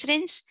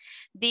pyrethrins.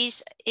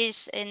 This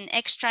is an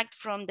extract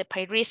from the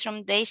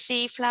Pyrethrin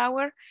daisy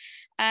flower.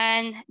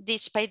 And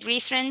these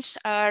pyrethrins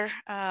are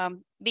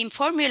being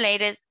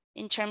formulated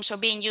in terms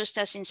of being used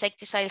as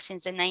insecticides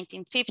since the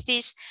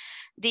 1950s.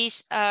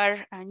 These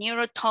are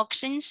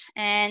neurotoxins,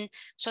 and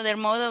so their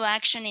mode of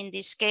action in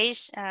this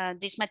case,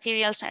 these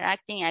materials are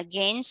acting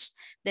against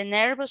the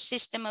nervous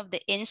system of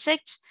the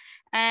insects.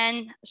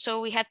 And so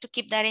we have to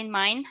keep that in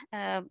mind.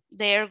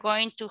 They're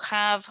going to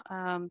have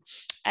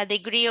a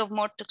degree of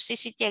more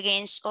toxicity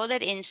against other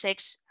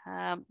insects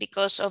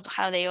because of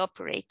how they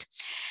operate.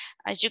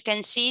 As you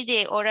can see,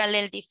 the oral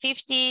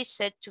LD50 is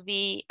said to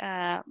be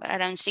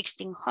around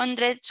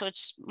 1600, so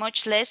it's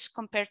much less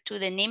compared to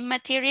the Neem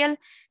material,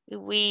 if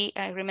we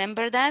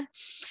remember that.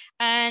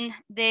 And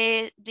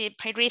the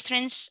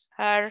pyrethrins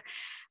are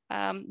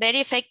very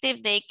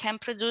effective. They can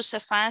produce a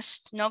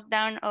fast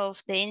knockdown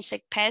of the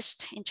insect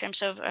pest in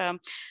terms of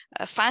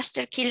a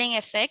faster killing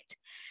effect.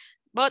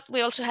 But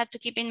we also have to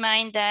keep in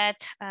mind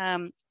that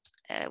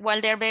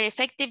while they're very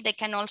effective, they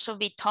can also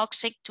be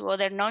toxic to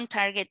other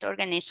non-target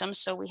organisms.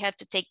 So we have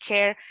to take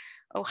care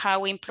of how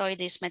we employ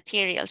these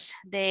materials.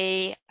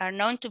 They are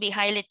known to be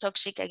highly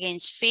toxic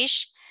against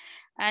fish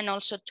and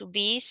also to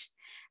bees.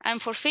 And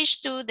for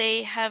fish too,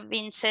 they have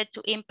been said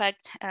to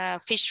impact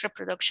fish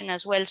reproduction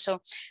as well.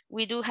 So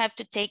we do have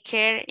to take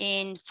care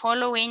in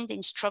following the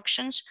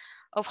instructions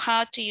of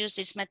how to use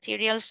these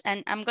materials.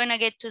 And I'm gonna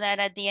get to that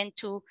at the end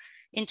too,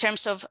 in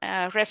terms of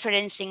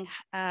referencing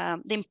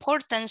the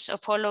importance of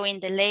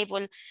following the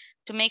label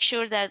to make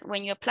sure that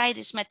when you apply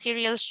these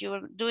materials,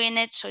 you're doing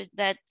it so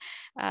that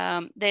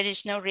there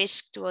is no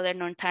risk to other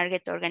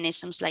non-target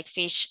organisms like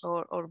fish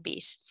or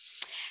bees.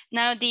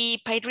 Now, the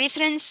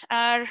pyrethrins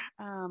are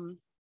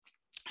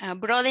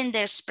broad in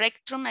their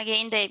spectrum,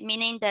 again,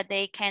 meaning that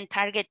they can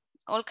target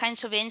all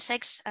kinds of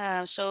insects.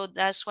 So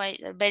that's why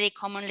they're very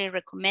commonly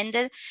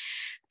recommended.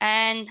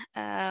 And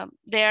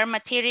there are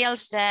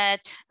materials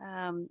that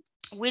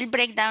will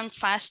break down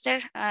faster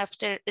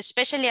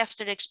especially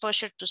after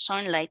exposure to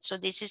sunlight. So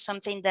this is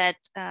something that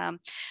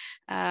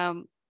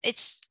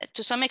it's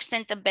to some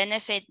extent a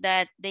benefit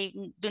that they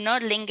do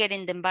not linger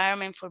in the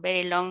environment for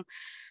very long.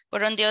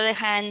 But on the other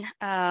hand,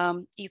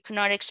 you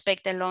cannot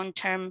expect a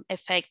long-term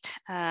effect.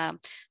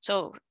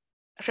 So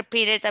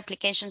repeated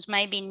applications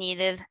might be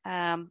needed,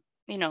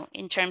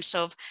 in terms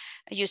of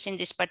using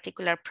this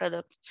particular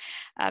product.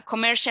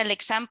 Commercial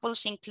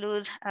examples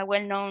include a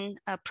well-known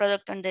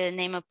product under the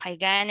name of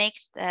Pyganic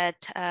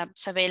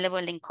that's available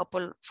in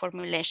couple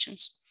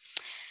formulations.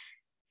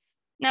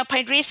 Now,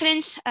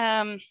 pyrethrins,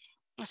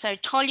 as I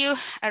told you,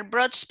 are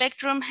broad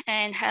spectrum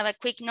and have a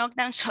quick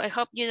knockdown. So I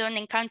hope you don't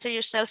encounter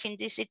yourself in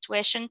this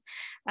situation,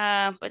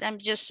 but I'm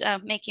just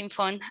making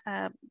fun.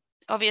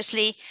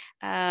 Obviously,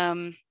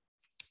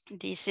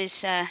 this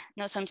is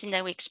not something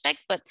that we expect,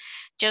 but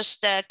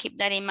just keep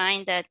that in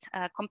mind that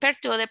compared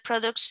to other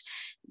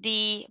products,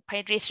 the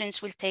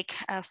pyrethrins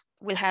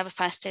will have a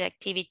faster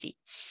activity.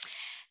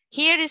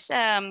 Here is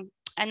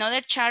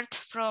another chart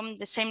from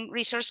the same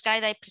resource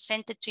guide I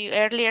presented to you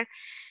earlier.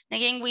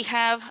 Again, we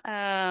have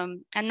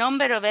a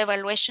number of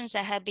evaluations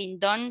that have been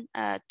done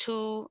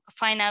to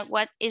find out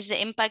what is the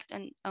impact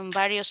on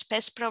various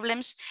pest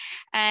problems.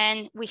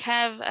 And we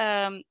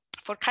have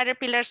for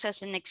caterpillars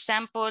as an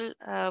example,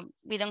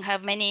 we don't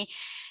have many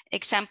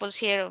examples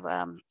here of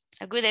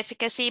a good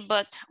efficacy,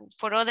 but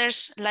for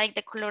others like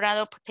the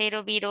Colorado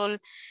potato beetle,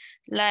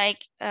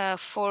 like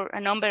for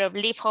a number of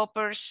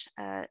leafhoppers,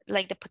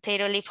 like the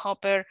potato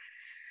leafhopper,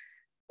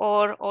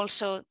 or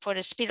also for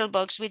the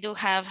spittlebugs, we do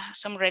have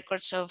some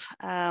records of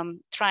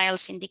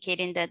trials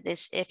indicating that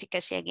there's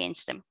efficacy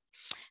against them.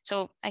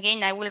 So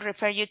again, I will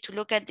refer you to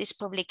look at this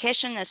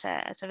publication as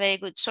a very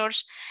good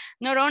source,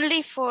 not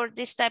only for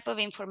this type of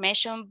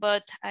information,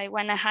 but I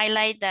want to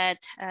highlight that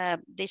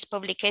this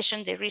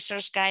publication, the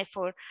resource guide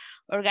for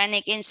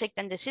organic insect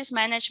and disease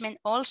management,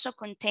 also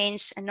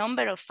contains a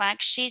number of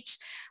fact sheets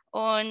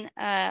on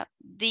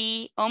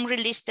the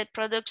OMRI listed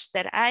products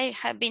that I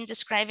have been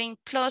describing,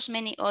 plus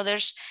many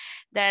others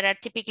that are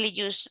typically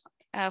used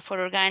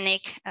for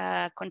organic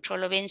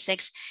control of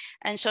insects.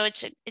 And so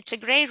it's a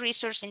great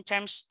resource in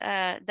terms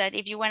that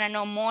if you want to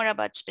know more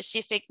about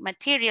specific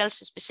materials,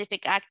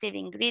 specific active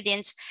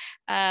ingredients,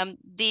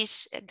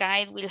 this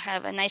guide will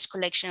have a nice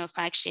collection of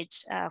fact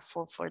sheets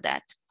for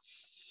that.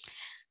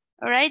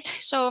 All right,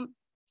 so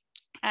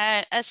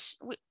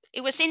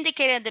it was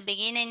indicated at the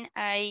beginning,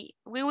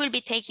 we will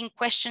be taking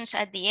questions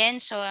at the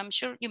end. So I'm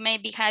sure you may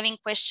be having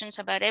questions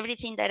about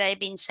everything that I've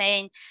been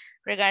saying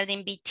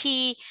regarding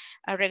BT,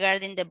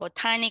 regarding the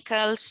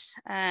botanicals,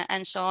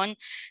 and so on.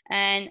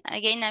 And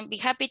again, I'd be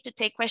happy to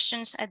take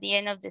questions at the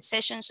end of the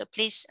session. So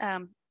please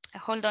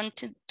hold on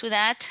to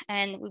that,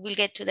 and we will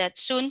get to that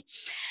soon.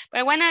 But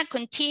I want to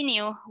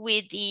continue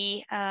with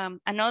the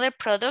another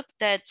product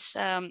that's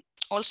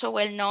also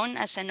well known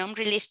as an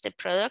OMRI-listed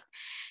product.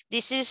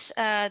 This is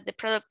the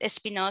product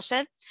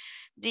Spinosad.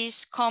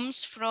 This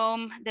comes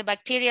from the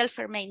bacterial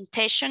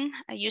fermentation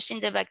using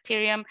the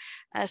bacterium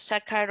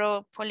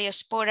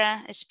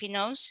Saccharopolyspora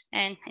spinos.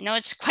 And I know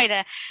it's quite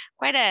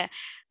a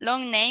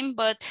long name,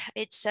 but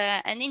it's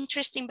an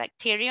interesting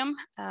bacterium.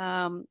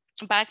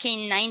 Back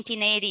in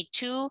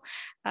 1982,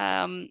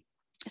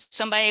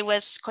 somebody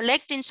was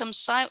collecting some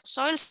soil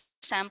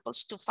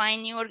samples to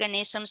find new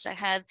organisms that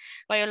had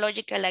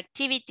biological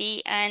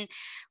activity. And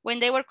when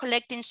they were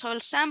collecting soil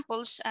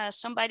samples,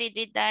 somebody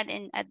did that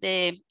at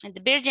the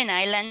Virgin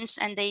Islands,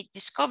 and they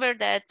discovered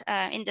that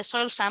in the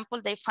soil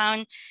sample, they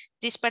found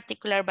this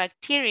particular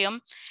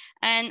bacterium.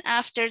 And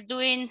after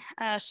doing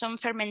some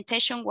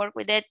fermentation work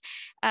with it,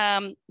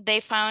 they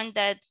found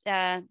that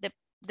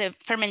the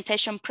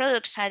fermentation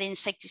products had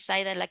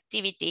insecticidal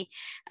activity.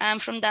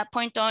 From that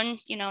point on,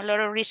 a lot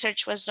of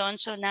research was done.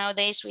 So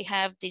nowadays we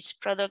have this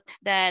product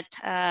that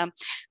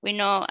we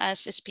know as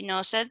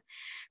Spinosad,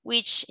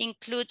 which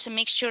includes a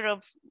mixture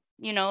of,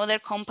 other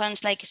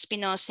compounds like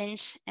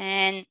spinosins.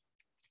 And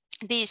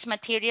these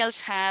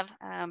materials have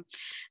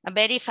a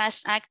very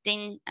fast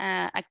acting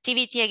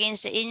activity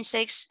against the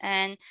insects,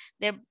 and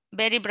they're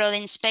very broad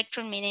in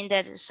spectrum, meaning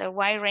that it's a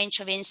wide range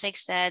of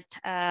insects that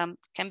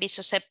can be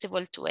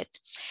susceptible to it.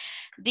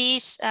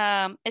 This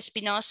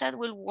Spinosad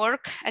will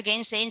work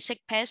against the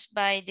insect pest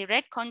by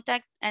direct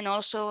contact and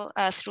also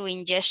through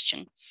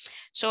ingestion.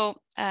 So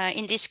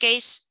in this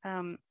case,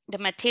 the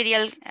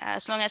material,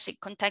 as long as it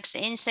contacts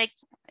the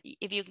insect,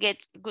 if you get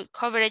good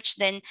coverage,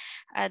 then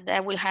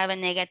that will have a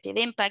negative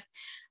impact.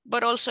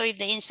 But also if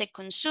the insect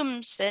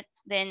consumes it,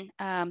 then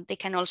they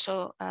can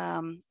also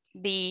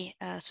be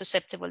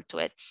susceptible to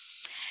it.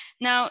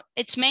 Now,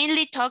 it's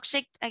mainly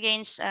toxic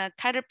against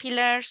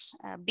caterpillars,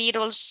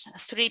 beetles,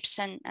 thrips,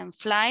 and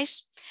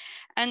flies.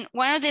 And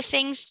one of the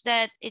things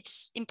that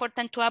it's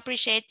important to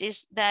appreciate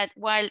is that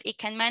while it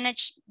can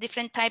manage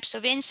different types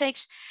of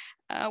insects,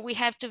 we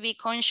have to be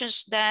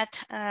conscious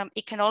that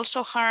it can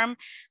also harm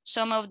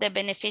some of the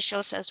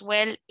beneficials as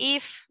well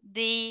if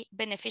the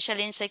beneficial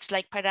insects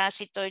like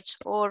parasitoids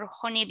or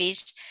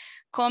honeybees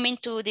come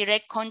into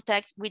direct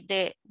contact with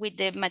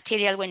the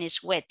material when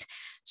it's wet.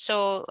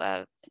 So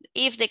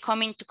if they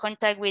come into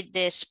contact with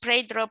the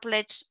spray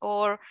droplets,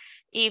 or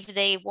if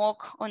they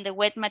walk on the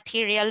wet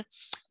material,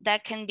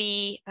 that can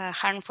be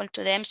harmful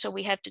to them. So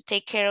we have to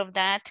take care of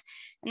that.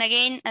 And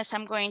again, as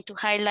I'm going to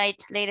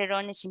highlight later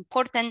on, it's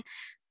important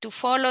to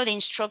follow the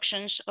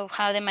instructions of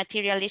how the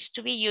material is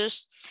to be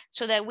used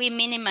so that we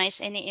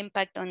minimize any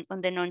impact on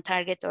the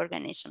non-target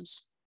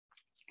organisms.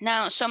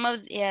 Now, some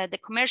of the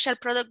commercial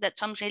product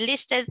that's OMRI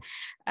listed,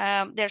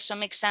 there's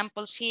some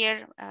examples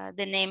here.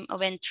 The name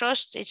of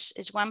Entrust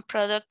is one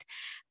product.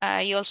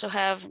 You also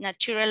have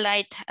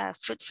Naturalite,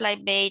 fruit fly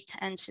bait,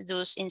 and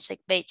Seduce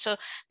insect bait. So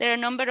there are a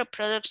number of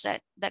products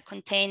that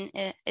contain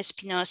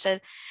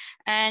Spinosad.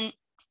 And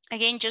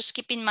again, just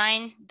keep in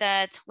mind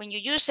that when you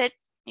use it,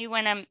 you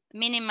want to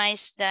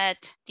minimize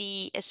that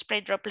the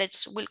spray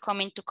droplets will come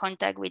into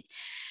contact with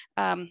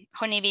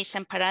honeybees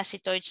and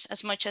parasitoids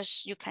as much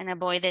as you can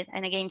avoid it.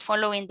 And again,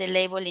 following the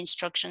label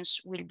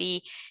instructions will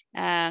be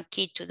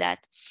key to that.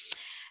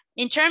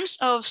 In terms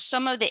of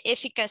some of the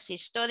efficacy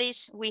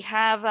studies, we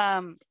have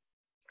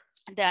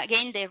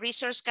again, the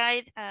resource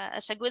guide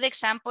as a good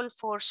example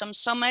for some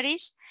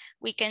summaries.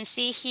 We can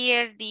see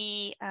here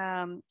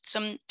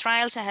some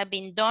trials that have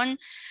been done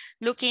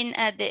looking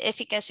at the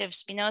efficacy of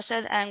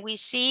Spinosad, and we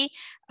see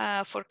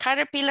for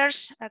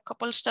caterpillars, a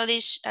couple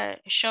studies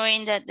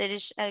showing that there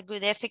is a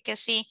good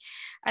efficacy,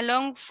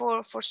 along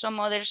for some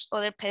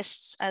other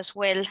pests as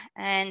well.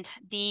 And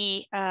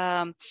the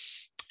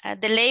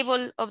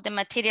label of the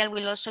material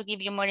will also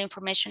give you more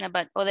information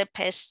about other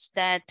pests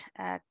that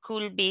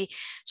could be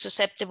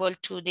susceptible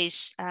to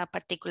this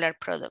particular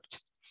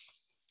product.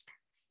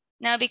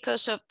 Now,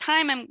 because of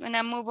time, I'm going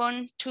to move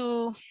on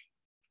to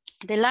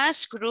the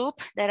last group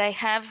that I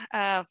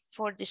have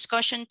for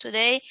discussion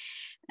today.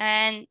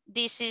 And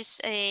this is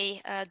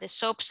the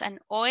soaps and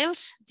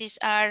oils. These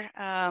are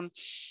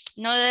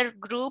another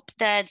group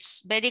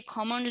that's very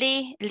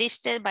commonly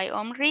listed by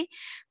OMRI,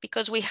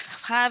 because we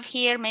have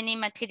here many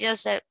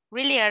materials that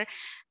really are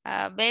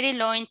very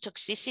low in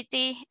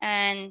toxicity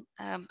and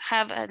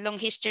have a long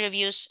history of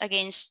use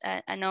against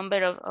a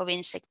number of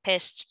insect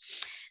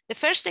pests. The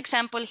first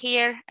example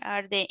here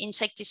are the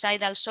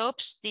insecticidal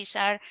soaps. These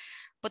are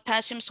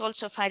potassium salt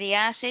fatty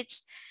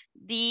acids.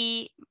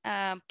 The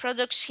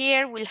products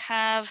here will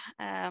have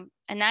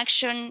an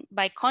action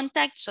by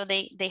contact. So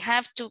they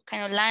have to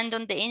kind of land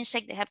on the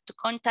insect. They have to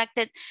contact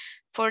it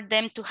for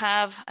them to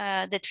have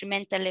a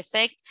detrimental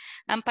effect.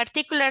 And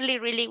particularly,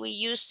 really, we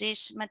use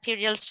these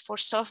materials for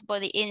soft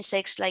body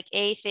insects like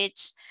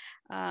aphids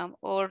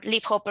or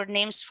leafhopper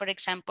nymphs, for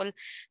example.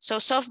 So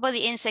soft body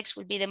insects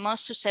will be the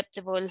most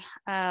susceptible,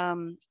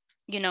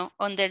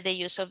 under the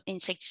use of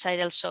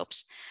insecticidal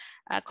soaps.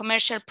 A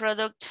commercial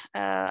product,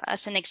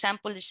 as an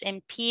example, is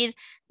MP.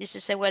 This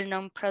is a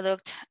well-known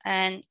product,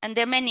 and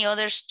there are many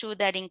others too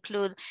that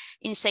include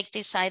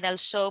insecticidal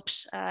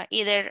soaps,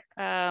 either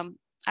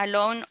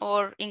alone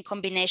or in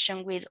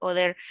combination with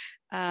other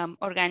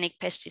organic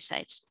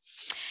pesticides.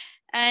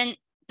 And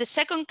the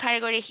second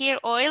category here,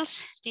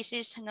 oils. This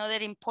is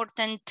another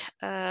important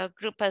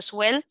group as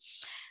well.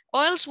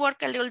 Oils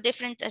work a little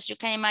different, as you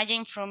can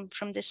imagine, from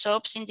the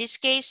soaps. In this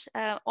case,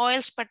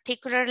 oils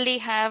particularly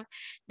have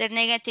their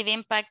negative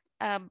impact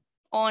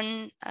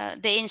on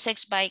the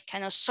insects by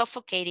kind of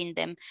suffocating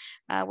them,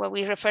 what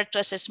we refer to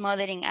as a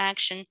smothering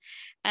action.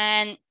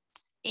 And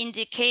in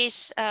the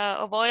case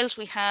of oils,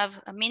 we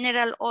have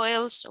mineral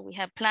oils, or we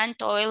have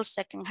plant oils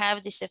that can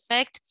have this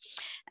effect.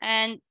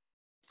 And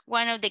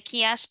one of the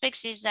key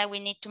aspects is that we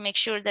need to make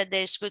sure that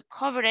there's good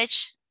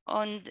coverage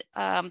on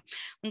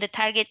the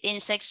target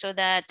insect so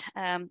that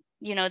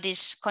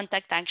this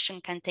contact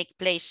action can take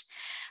place.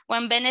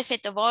 One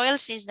benefit of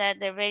oils is that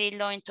they're very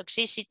low in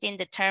toxicity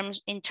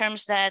in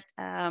terms that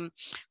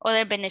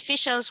other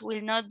beneficials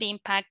will not be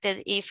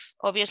impacted if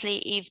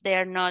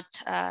they're not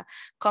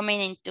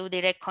coming into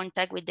direct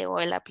contact with the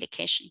oil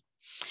application.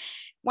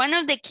 One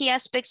of the key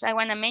aspects I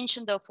want to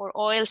mention though for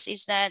oils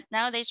is that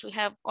nowadays we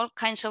have all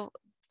kinds of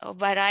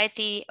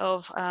variety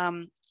of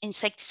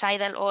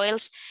insecticidal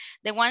oils.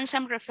 The ones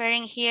I'm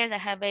referring here that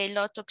have a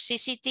low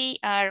toxicity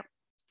are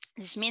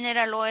these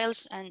mineral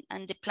oils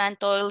and the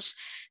plant oils.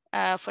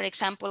 For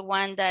example,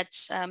 one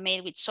that's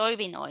made with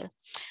soybean oil.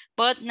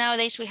 But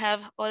nowadays we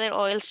have other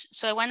oils.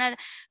 So I want to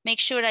make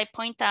sure I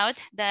point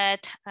out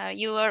that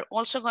you are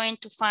also going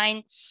to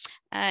find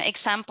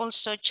examples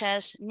such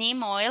as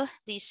neem oil.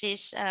 This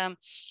is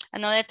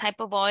another type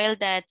of oil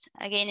that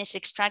again is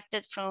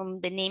extracted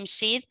from the neem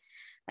seed.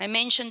 I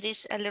mentioned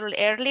this a little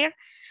earlier.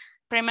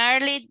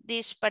 Primarily,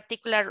 this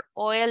particular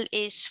oil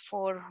is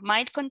for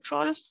mite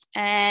control,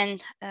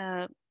 and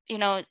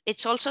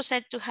it's also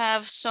said to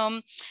have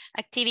some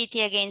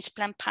activity against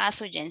plant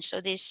pathogens.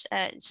 So this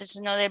is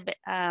another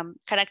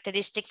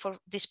characteristic for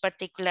this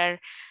particular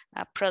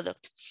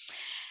product.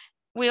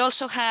 We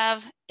also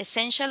have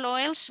essential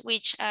oils,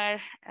 which are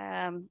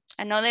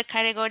another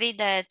category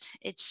that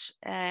it's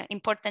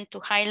important to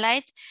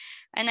highlight.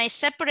 And I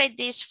separate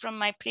this from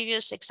my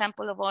previous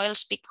example of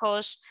oils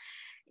because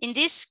in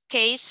this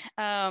case,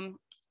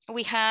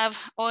 we have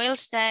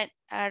oils that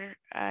are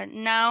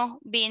now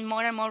being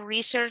more and more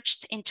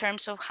researched in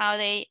terms of how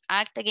they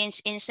act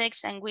against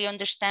insects, and we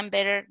understand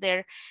better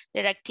their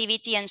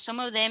activity. And some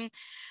of them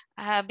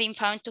have been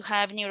found to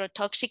have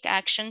neurotoxic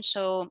action.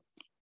 So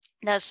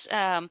that's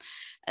a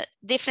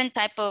different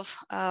type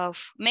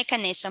of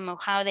mechanism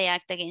of how they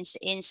act against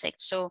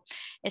insects. So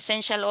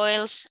essential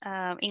oils,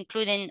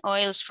 including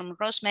oils from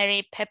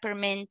rosemary,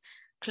 peppermint,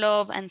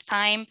 clove, and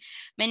thyme.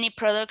 Many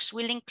products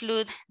will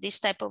include this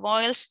type of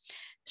oils.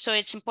 So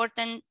it's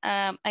important,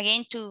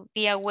 again, to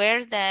be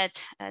aware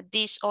that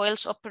these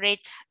oils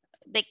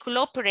they could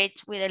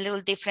operate with a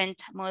little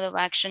different mode of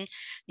action.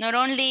 Not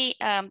only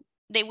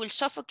they will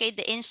suffocate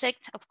the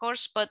insect, of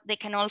course, but they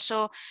can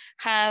also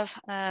have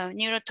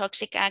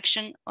neurotoxic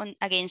action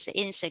against the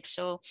insect.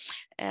 So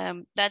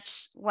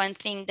that's one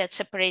thing that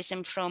separates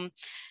them from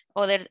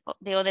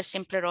the other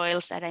simpler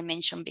oils that I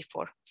mentioned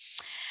before.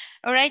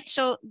 All right,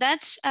 so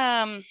that's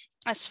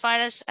as far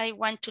as I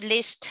want to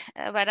list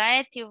a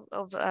variety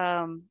of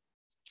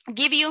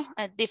give you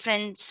a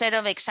different set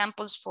of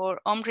examples for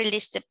OMRI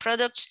listed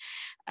products.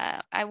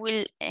 I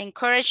will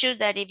encourage you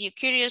that if you're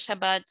curious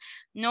about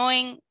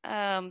knowing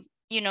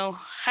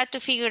how to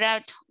figure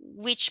out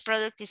which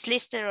product is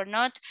listed or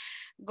not,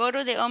 go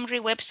to the OMRI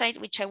website,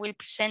 which I will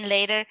present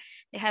later.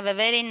 They have a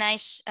very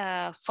nice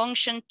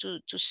function to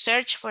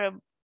search for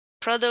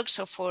products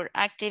or for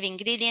active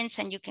ingredients,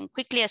 and you can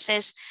quickly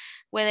assess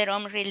whether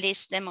OMRI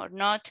lists them or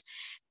not.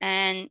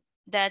 And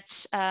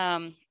that's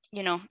a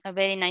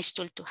very nice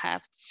tool to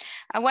have.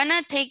 I want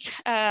to take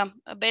a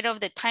bit of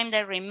the time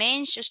that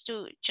remains just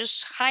to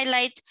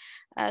highlight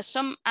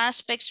some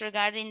aspects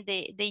regarding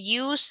the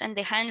use and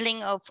the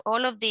handling of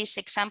all of these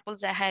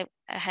examples that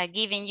had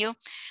given you.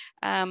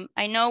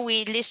 I know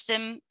we list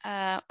them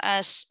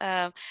as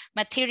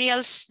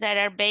materials that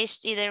are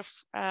based either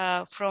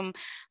from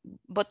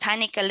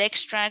botanical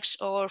extracts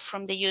or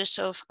from the use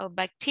of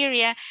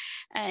bacteria.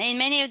 In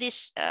many of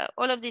these,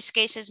 all of these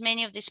cases,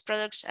 many of these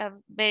products have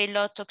very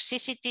low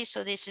toxicity.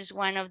 So this is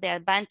one of the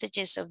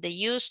advantages of the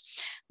use.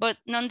 But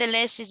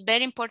nonetheless, it's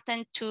very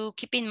important to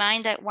keep in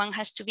mind that one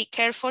has to be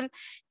careful in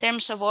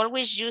terms of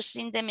always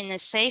using them in a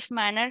safe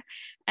manner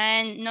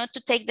and not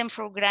to take them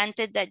for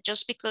granted that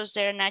just because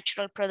they're a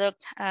natural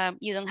product,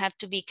 you don't have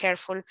to be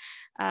careful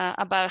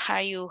about how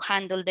you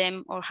handle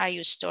them or how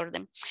you store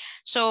them.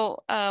 So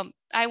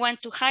I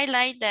want to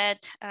highlight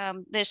that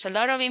there's a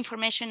lot of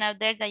information out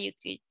there that you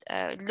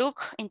could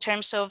look in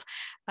terms of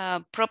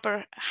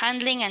proper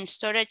handling and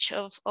storage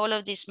of all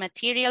of these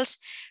materials.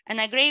 And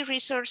a great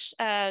resource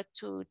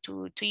to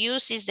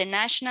use is the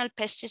National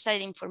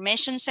Pesticide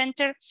Information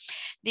Center.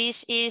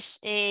 This is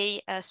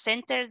a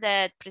center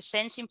that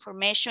presents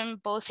information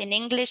both in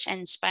English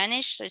and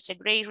Spanish. So it's a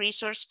great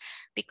resource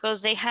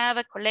because they have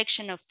a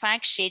collection of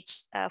fact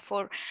sheets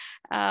for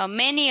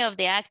many of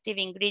the active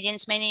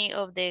ingredients, many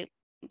of the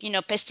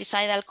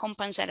pesticidal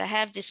compounds that I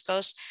have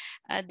discussed.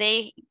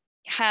 They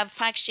have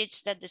fact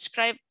sheets that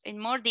describe in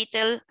more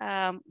detail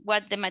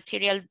what the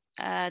material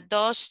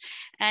does.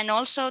 And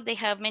also they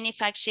have many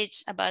fact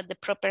sheets about the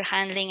proper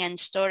handling and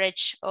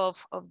storage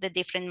of the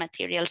different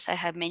materials I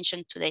have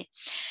mentioned today.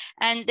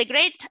 And the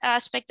great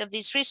aspect of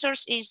this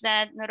resource is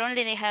that not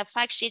only they have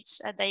fact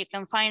sheets that you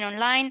can find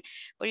online,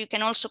 but you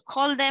can also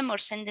call them or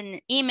send an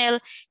email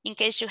in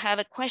case you have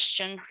a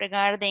question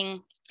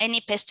regarding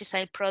any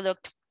pesticide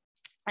product.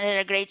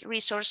 They're a great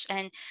resource.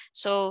 And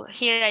so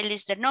here I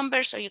list their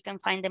numbers, or you can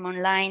find them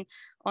online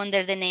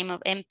under the name of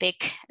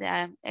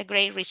ENYCHP, a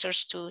great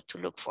resource to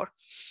look for.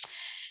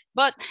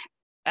 But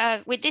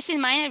with this in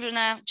mind, I'm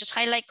gonna just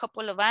highlight a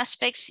couple of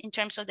aspects in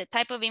terms of the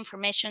type of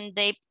information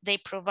they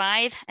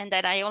provide, and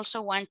that I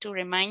also want to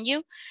remind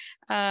you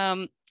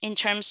in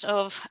terms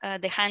of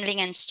the handling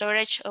and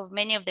storage of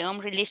many of the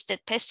OMRI listed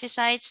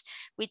pesticides.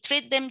 We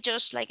treat them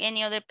just like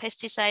any other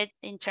pesticide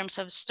in terms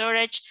of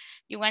storage.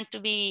 You want to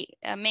be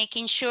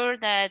making sure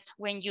that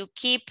when you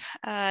keep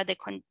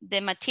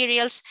the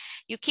materials,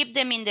 you keep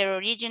them in their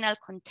original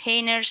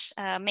containers,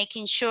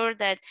 making sure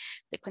that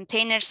the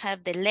containers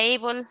have the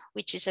label,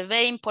 which is a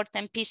very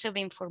important piece of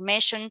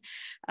information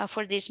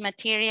for these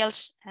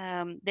materials.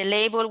 The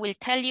label will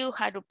tell you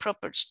how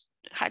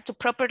to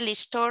properly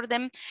store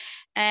them.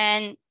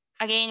 And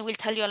again, we'll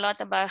tell you a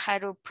lot about how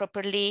to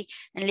properly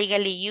and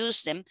legally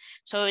use them.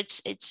 So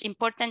it's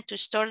important to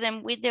store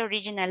them with the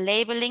original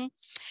labeling.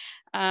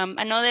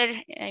 Another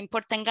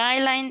important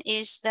guideline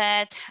is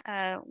that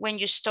when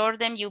you store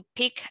them, you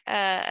pick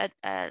a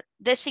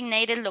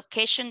designated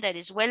location that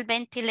is well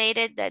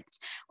ventilated, that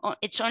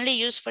it's only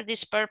used for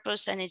this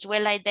purpose and it's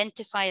well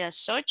identified as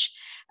such,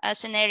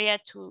 as an area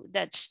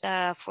that's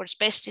for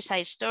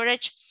pesticide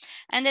storage.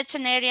 And that's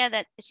an area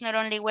that is not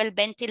only well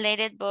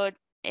ventilated, but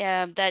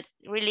that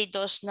really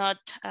does not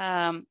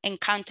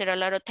encounter a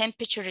lot of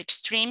temperature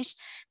extremes,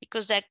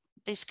 because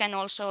this can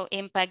also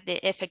impact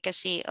the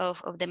efficacy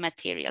of the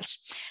materials.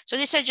 So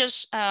these are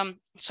just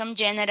some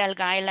general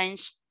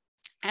guidelines.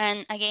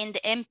 And again, the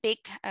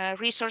ENYCHP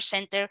Resource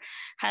Center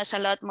has a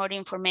lot more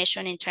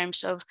information in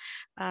terms of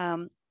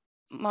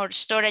more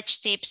storage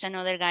tips and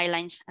other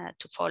guidelines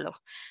to follow.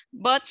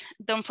 But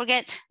don't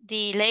forget,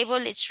 the label,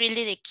 it's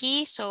really the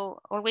key. So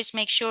always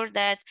make sure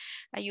that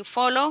you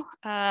follow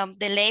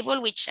the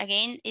label, which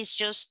again is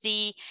just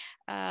the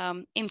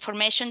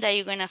information that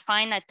you're going to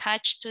find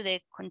attached to the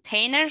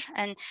container.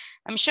 And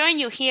I'm showing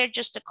you here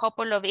just a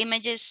couple of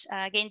images.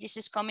 Again, this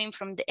is coming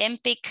from the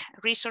ENYCHP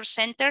Resource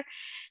Center.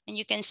 And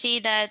you can see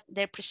that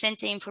they're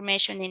presenting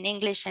information in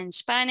English and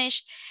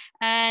Spanish.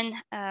 And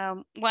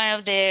one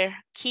of their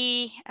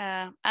key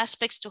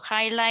aspects to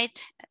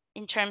highlight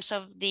in terms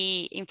of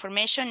the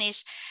information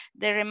is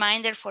the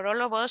reminder for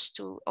all of us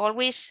to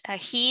always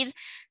heed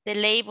the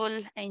label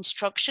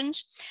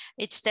instructions.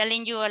 It's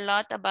telling you a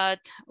lot about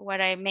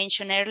what I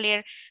mentioned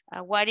earlier,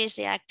 what is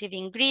the active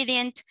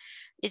ingredient.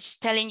 It's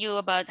telling you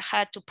about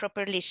how to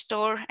properly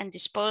store and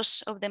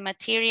dispose of the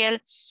material,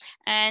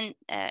 and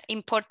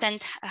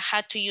important,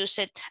 how to use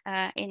it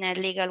in a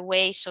legal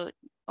way. So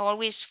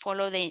always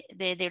follow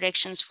the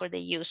directions for the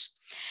use.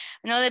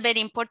 Another very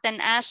important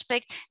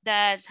aspect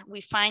that we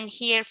find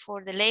here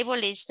for the label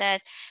is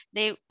that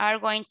they are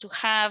going to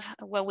have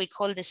what we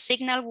call the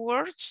signal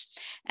words.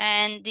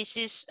 And this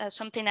is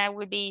something I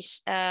will be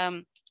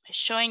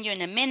showing you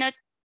in a minute,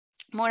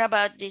 more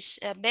about these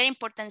very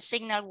important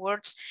signal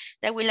words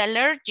that will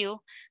alert you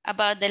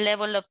about the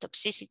level of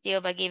toxicity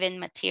of a given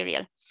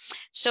material.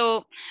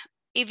 So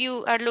if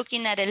you are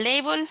looking at a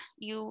label,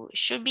 you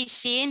should be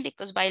seeing,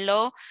 because by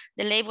law,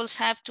 the labels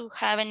have to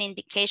have an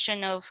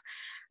indication of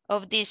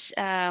these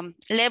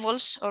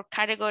levels or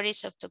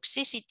categories of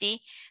toxicity,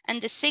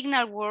 and the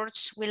signal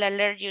words will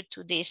alert you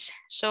to this.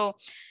 So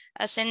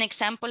as an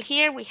example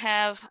here, we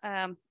have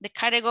the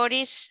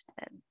categories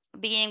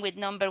beginning with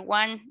number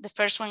 1, the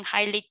first one,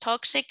 highly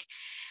toxic.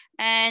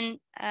 And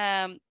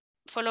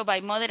followed by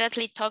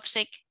moderately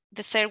toxic,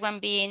 the third one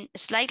being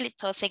slightly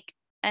toxic,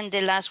 and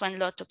the last one,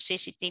 low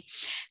toxicity.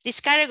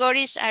 These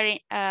categories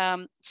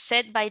are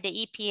set by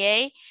the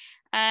EPA,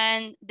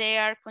 and they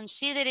are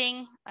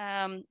considering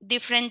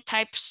different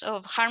types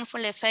of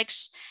harmful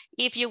effects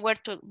if you were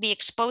to be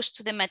exposed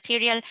to the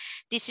material.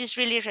 This is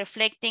really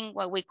reflecting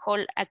what we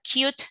call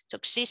acute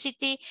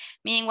toxicity,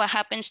 meaning what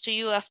happens to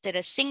you after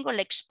a single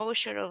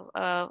exposure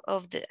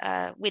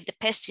with the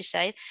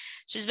pesticide.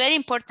 So it's very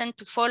important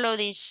to follow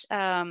this,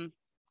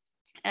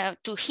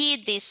 to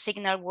heed these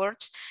signal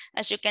words.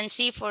 As you can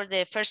see, for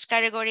the first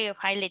category of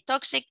highly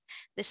toxic,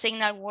 the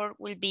signal word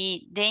will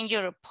be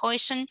danger or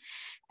poison,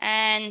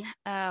 and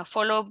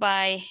followed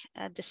by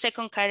the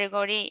second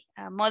category,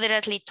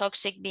 moderately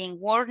toxic, being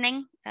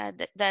warning.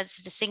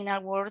 That's the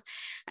signal word.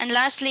 And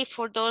lastly,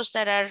 for those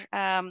that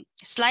are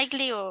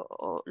slightly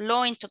or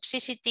low in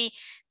toxicity,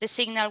 the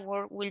signal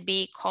word will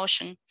be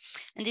caution.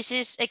 And this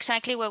is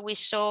exactly what we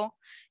saw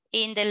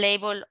in the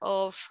label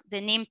of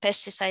the Neem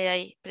pesticide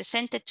I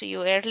presented to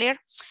you earlier.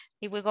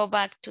 If we go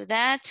back to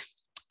that,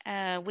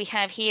 we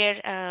have here,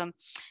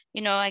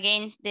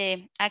 again,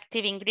 the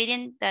active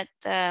ingredient, that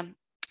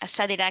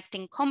acidic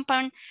acting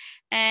compound,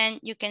 and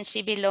you can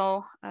see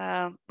below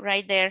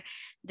right there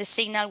the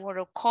signal word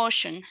of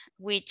caution,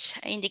 which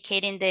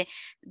indicating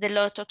the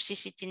low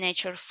toxicity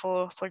nature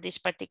for this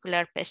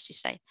particular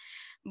pesticide.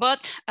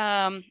 But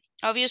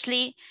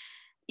obviously,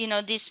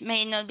 this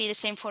may not be the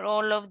same for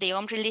all of the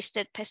OMRI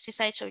listed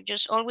pesticides, so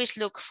just always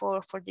look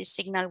for this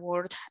signal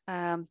word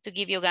to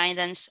give you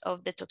guidance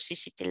of the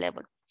toxicity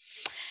level.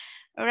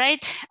 All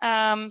right.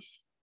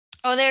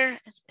 Other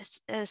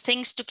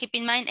things to keep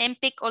in mind,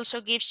 MPIC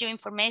also gives you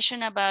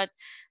information about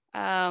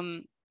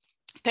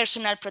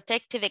personal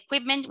protective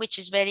equipment, which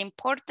is very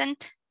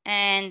important.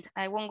 And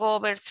I won't go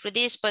over through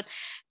this, but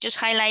just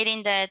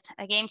highlighting that,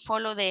 again,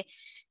 follow the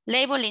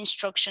label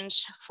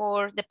instructions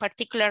for the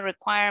particular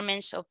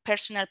requirements of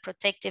personal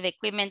protective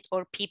equipment,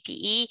 or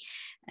PPE.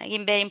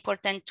 Again, very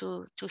important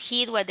to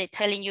heed what they're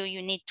telling you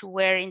you need to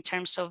wear in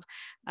terms of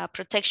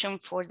protection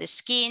for the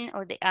skin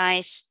or the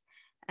eyes,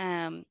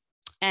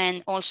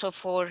 and also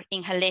for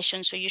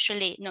inhalation. So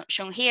usually not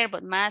shown here,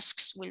 but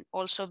masks will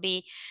also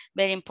be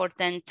very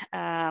important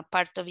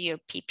part of your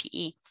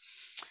PPE.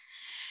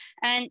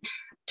 And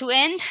to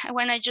end, I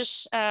want to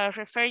just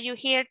refer you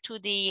here to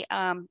the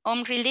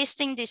OMRI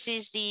listing. This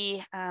is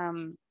the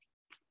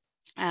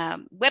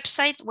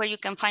website where you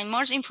can find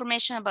more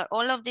information about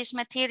all of these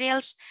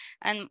materials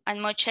and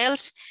much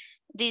else.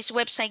 This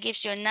website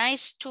gives you a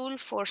nice tool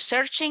for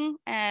searching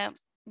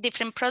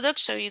different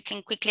products, so you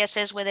can quickly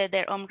assess whether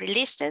they're OMRI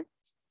listed.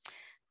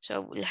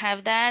 So we'll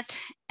have that.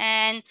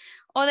 And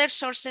other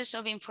sources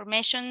of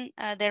information,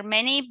 there are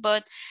many,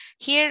 but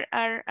here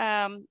are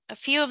a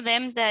few of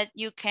them that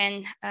you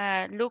can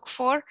look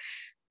for.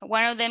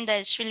 One of them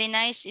that's really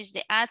nice is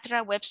the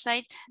ATRA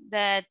website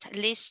that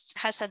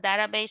has a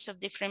database of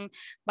different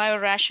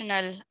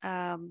biorational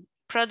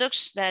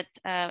products that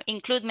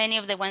include many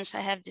of the ones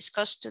I have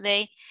discussed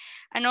today.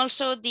 And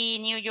also the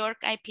New York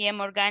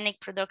IPM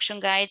organic production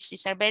guides.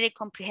 These are very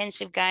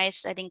comprehensive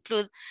guides that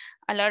include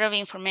a lot of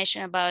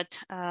information about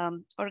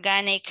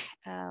organic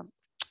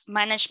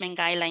management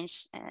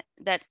guidelines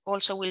that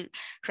also will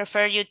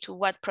refer you to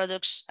what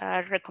products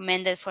are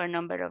recommended for a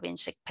number of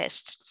insect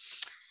pests.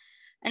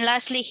 And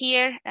lastly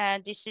here,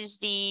 this is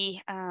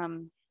the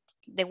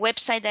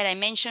website that I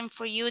mentioned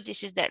for you.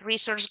 This is that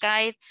resource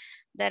guide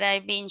that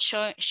I've been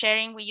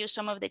sharing with you,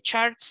 some of the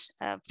charts,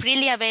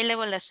 freely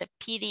available as a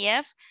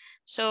PDF.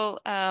 So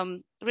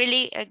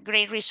really a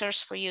great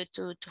resource for you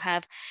to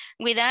have.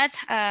 With that,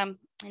 I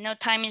know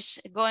time is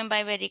going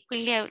by very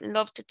quickly. I would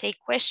love to take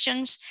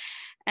questions.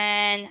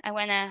 And I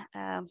want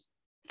to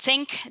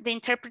thank the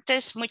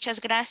interpreters. Muchas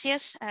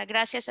gracias.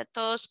 Gracias a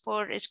todos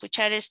por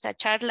escuchar esta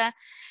charla.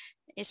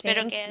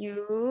 Thank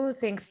you.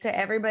 Thanks to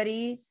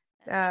everybody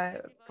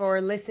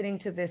for listening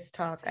to this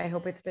talk. I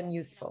hope it's been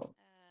useful.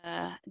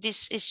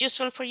 This is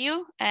useful for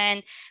you,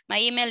 and my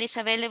email is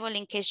available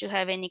in case you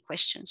have any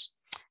questions.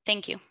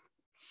 Thank you.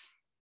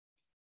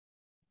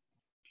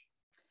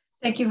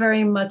 Thank you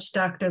very much,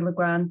 Dr.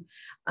 Legrand.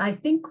 I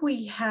think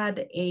we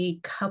had a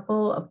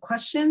couple of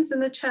questions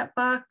in the chat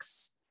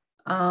box.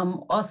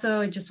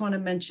 Also, I just want to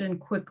mention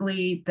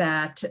quickly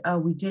that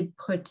we did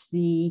put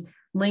the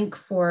link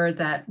for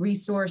that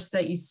resource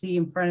that you see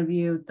in front of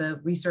you,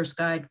 the resource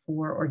guide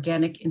for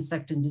organic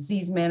insect and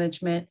disease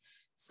management.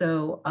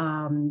 So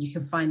you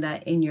can find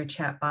that in your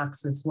chat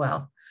box as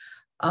well.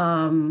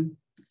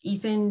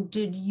 Ethan,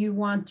 did you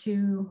want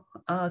to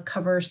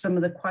cover some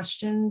of the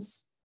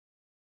questions?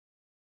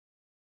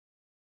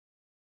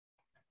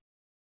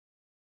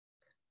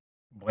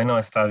 Bueno,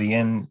 está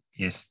bien.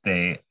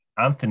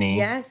 Anthony.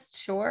 Yes,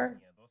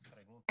 sure.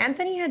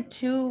 Anthony had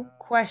two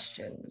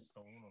questions,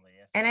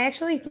 and I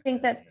actually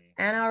think that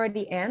Anna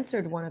already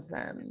answered one of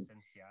them.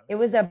 It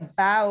was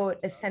about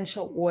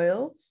essential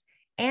oils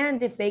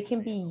and if they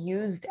can be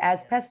used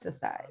as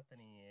pesticides.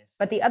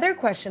 But the other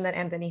question that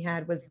Anthony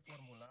had was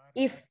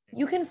if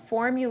you can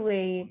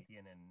formulate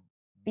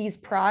these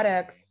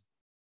products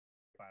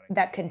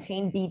that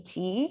contain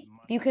BT,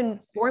 you can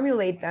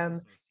formulate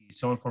them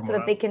so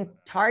that they can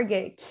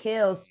target,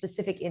 kill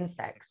specific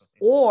insects,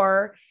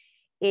 or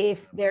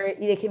if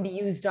they can be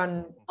used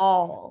on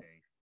all.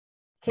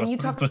 Can you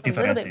talk a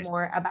little bit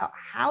more about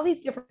how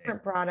these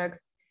different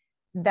products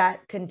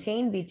that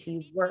contain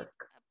BT work?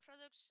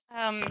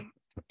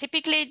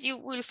 Typically, you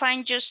will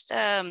find just,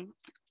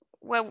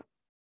 well,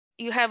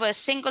 you have a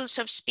single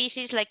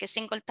subspecies, like a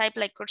single type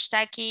like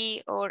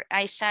Courtstaki or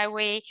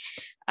Isawe,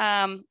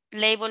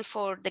 label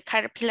for the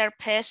caterpillar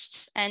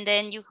pests. And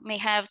then you may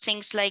have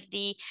things like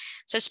the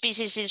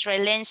subspecies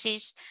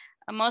Israelensis,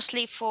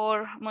 mostly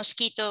for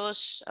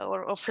mosquitoes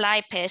or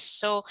fly pests.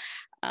 So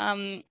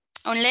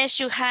unless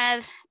you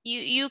had,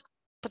 you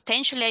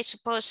potentially, I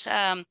suppose,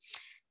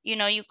 you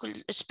know, you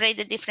could spray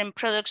the different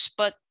products,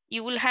 but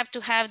you will have to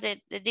have the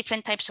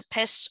different types of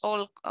pests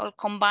all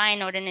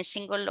combined or in a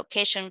single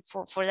location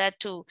for that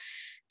to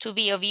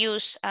be of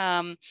use.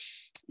 One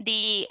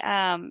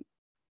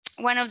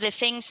of the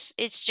things,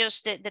 it's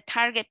just that the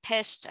target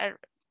pests are,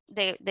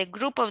 the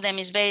group of them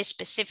is very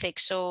specific.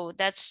 So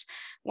that's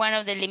one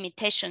of the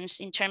limitations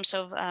in terms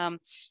of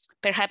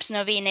perhaps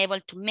not being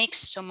able to mix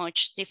so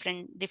much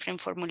different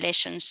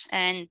formulations.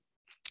 And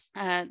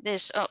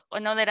there's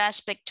another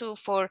aspect too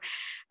for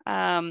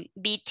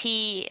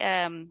BT,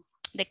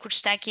 the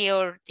Courtstaki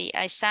or the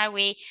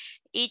Isawe.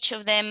 Each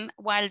of them,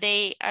 while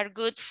they are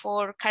good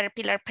for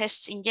caterpillar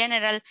pests in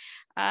general,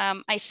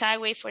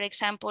 Isawe, for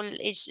example,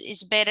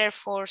 is better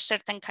for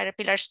certain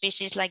caterpillar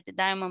species like the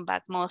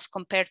diamondback moth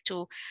compared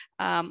to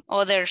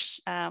other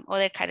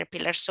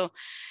caterpillars. So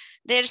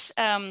there's,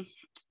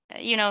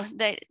 you know,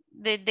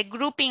 the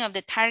grouping of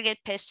the target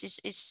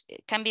pests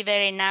can be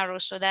very narrow.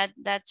 So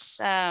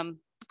that's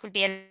could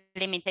be a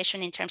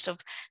limitation in terms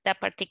of that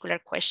particular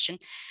question.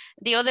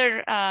 The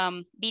other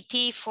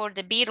BT for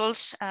the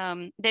beetles,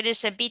 there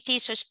is a BT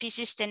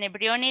subspecies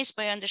Tenebrionis,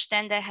 but I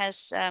understand that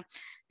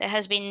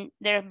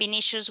there have been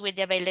issues with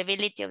the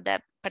availability of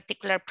that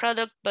particular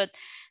product. But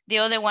the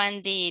other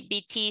one, the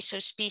BT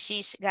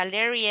subspecies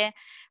Galeriae,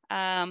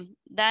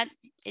 that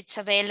it's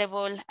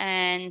available,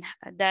 and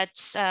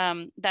that's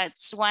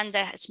one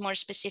that's more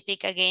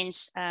specific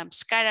against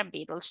scarab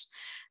beetles.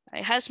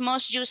 It has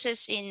most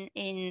uses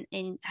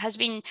has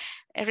been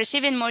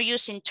receiving more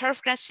use in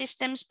turfgrass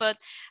systems, but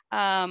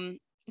at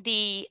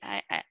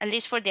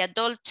least for the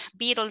adult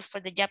beetles, for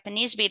the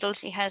Japanese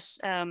beetles, it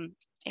has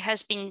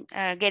been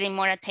getting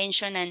more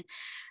attention. And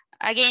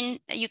again,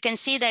 you can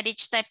see that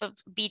each type of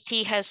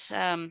BT has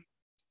a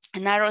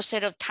narrow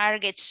set of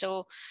targets.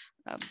 So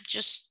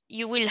just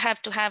you will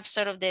have to have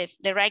sort of the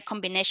right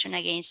combination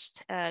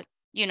against,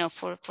 you know,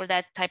 for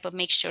that type of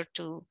mixture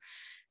to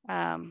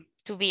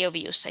be of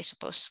use, I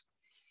suppose.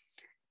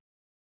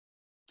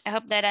 I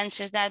hope that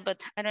answers that,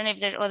 but I don't know if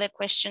there are other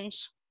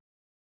questions.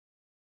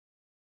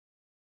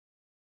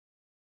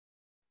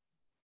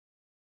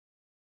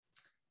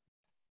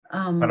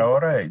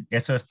 Ahora,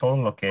 eso es todo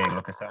lo que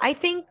I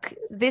think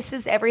this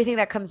is everything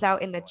that comes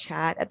out in the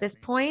chat at this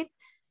point.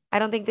 I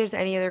don't think there's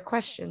any other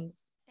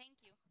questions. Thank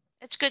you.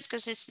 That's good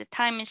because the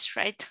time is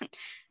right, a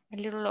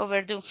little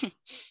overdue.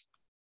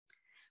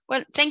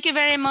 Well, thank you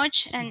very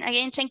much. And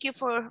again, thank you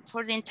for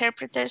the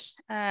interpreters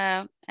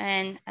and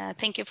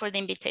thank you for the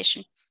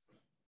invitation.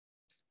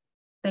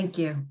 Thank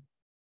you.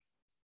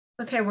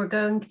 Okay, we're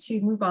going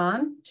to move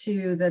on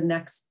to the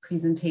next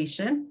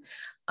presentation,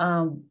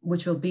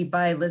 which will be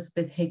by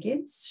Elizabeth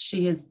Higgins.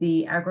 She is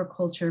the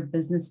Agriculture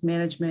Business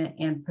Management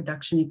and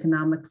Production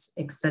Economics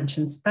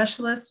Extension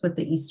Specialist with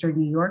the Eastern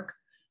New York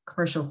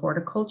Commercial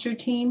Horticulture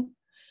Team.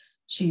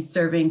 She's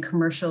serving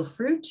commercial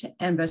fruit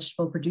and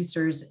vegetable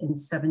producers in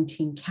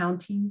 17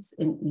 counties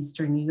in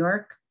Eastern New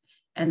York,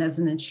 and as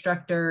an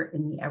instructor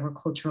in the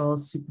Agricultural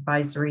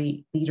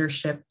Supervisory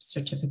Leadership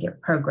Certificate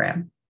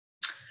Program.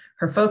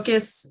 Her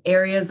focus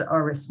areas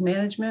are risk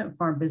management,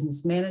 farm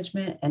business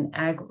management, and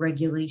ag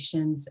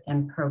regulations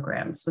and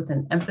programs, with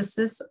an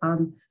emphasis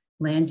on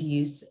land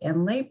use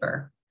and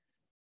labor.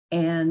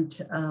 And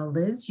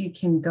Liz, you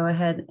can go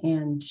ahead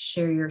and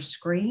share your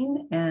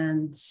screen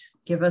and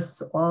give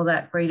us all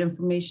that great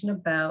information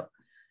about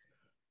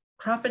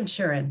crop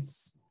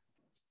insurance.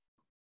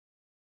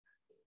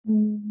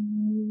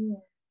 Okay,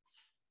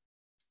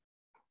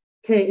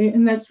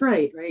 and that's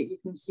right? You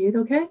can see it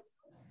okay?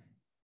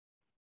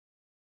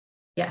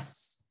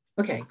 Yes.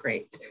 Okay,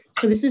 great.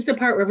 So this is the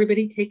part where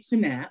everybody takes a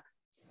nap,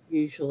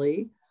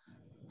 usually.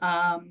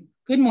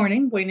 Good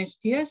morning, buenos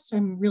dias.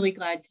 I'm really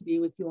glad to be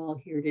with you all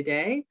here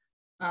today.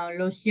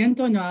 Lo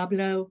siento, no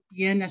hablo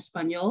bien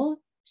español.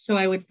 So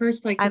I would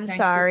first like to I'm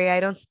sorry, I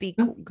don't speak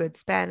good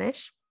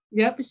Spanish.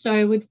 Yep, so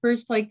I would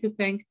first like to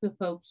thank the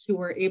folks who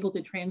were able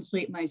to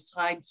translate my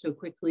slides so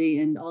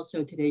quickly, and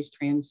also today's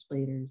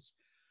translators.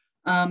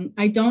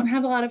 I don't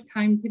have a lot of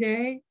time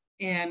today,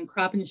 and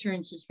crop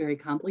insurance is very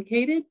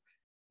complicated,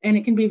 and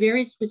it can be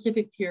very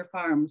specific to your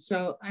farm.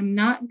 So I'm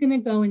not going to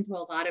go into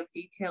a lot of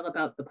detail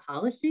about the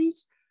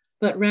policies,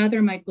 but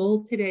rather my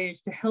goal today is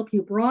to help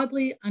you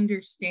broadly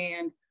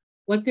understand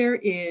what there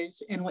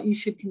is and what you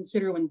should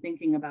consider when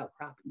thinking about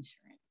crop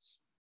insurance.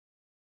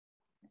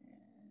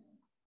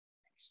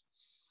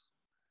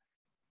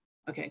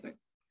 Okay, good.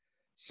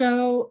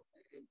 So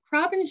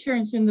crop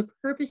insurance, and the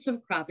purpose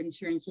of crop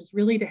insurance is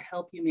really to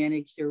help you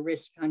manage your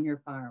risk on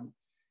your farm.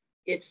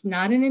 It's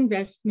not an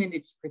investment,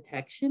 it's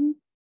protection.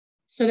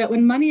 So that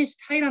when money is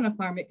tight on a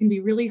farm, it can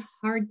be really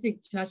hard to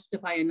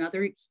justify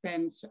another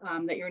expense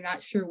that you're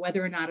not sure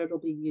whether or not it'll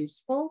be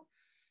useful.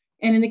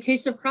 And in the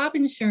case of crop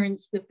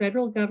insurance, the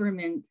federal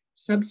government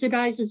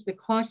subsidizes the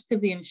cost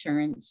of the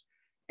insurance.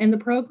 And the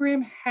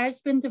program has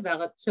been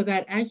developed so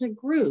that as a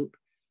group,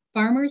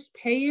 farmers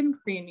pay in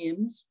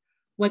premiums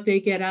what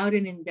they get out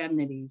in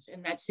indemnities.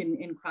 And that's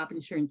in crop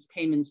insurance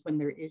payments when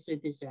there is a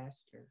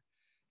disaster.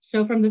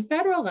 So from the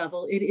federal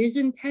level, it is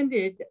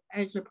intended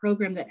as a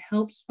program that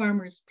helps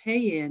farmers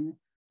pay in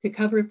to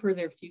cover for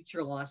their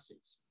future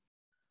losses.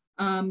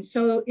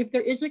 So if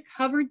there is a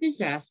covered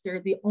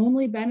disaster, the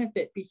only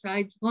benefit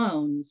besides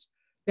loans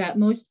that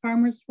most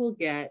farmers will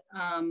get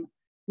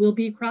will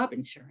be crop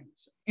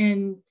insurance.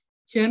 And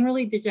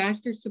generally,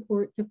 disaster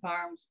support to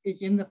farms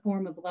is in the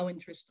form of low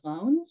interest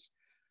loans.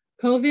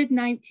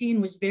 COVID-19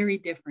 was very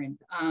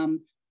different.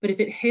 But if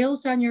it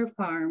hails on your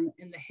farm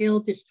and the hail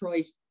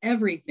destroys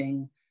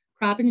everything,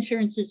 crop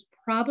insurance is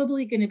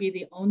probably going to be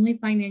the only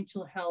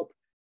financial help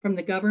from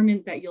the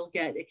government that you'll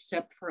get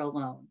except for a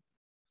loan.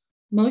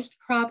 Most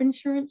crop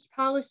insurance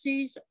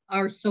policies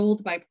are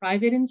sold by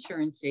private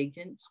insurance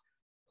agents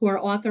who are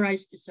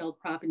authorized to sell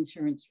crop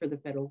insurance for the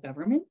federal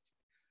government.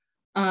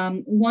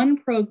 One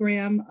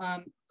program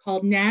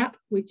called NAP,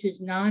 which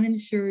is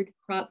Non-Insured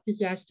Crop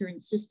Disaster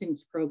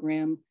Assistance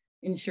Program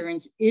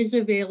insurance, is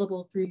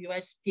available through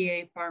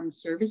USDA Farm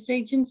Service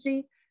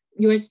Agency.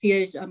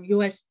 USDA's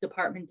US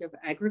Department of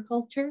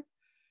Agriculture.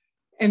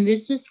 And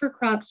this is for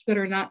crops that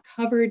are not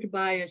covered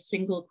by a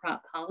single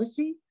crop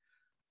policy.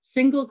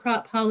 Single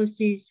crop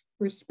policies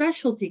for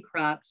specialty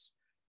crops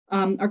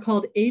are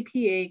called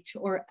APH,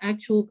 or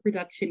Actual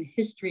Production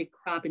History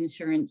Crop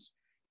Insurance.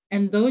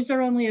 And those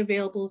are only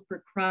available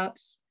for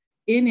crops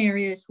in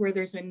areas where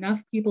there's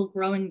enough people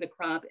growing the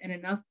crop and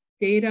enough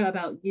data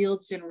about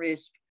yields and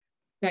risk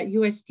that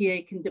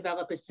USDA can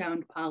develop a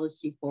sound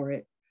policy for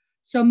it.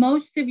 So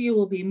most of you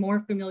will be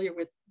more familiar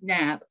with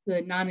NAP,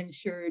 the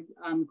non-insured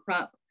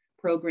crop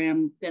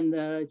program, than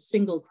the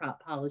single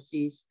crop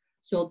policies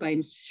sold by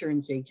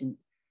insurance agent.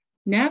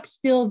 NAP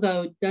still,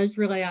 though, does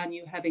rely on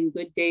you having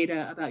good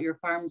data about your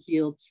farm's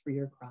yields for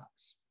your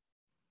crops.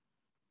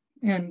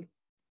 And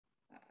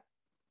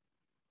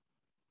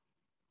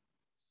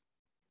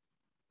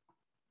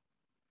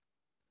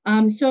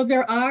so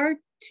there are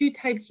two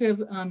types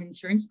of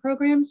insurance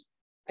programs.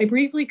 I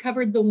briefly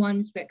covered the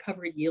ones that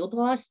cover yield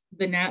loss,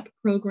 the NAP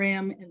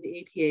program and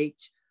the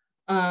APH.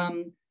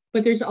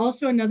 But there's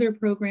also another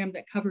program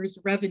that covers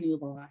revenue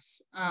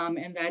loss.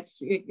 And that's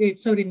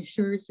so it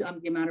ensures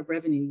the amount of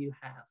revenue you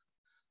have.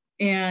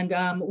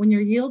 And when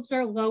your yields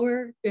are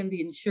lower than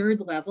the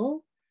insured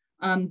level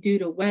due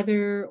to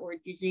weather or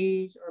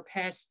disease or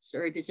pests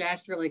or a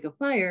disaster like a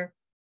fire,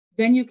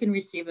 then you can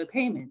receive a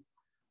payment.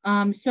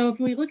 So if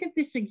we look at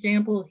this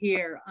example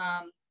here,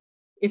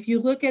 if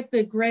you look at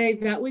the gray,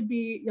 that would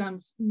be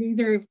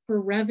either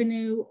for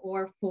revenue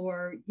or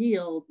for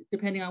yield,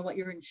 depending on what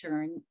you're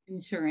insuring.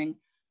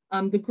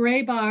 The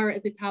gray bar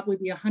at the top would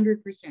be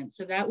 100%.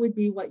 So that would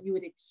be what you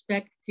would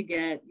expect to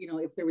get,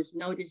 if there was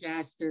no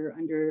disaster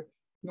under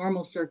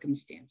normal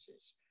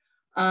circumstances.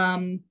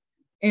 And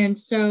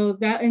so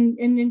that, and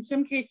in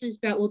some cases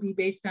that will be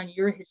based on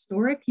your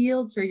historic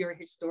yields or your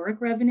historic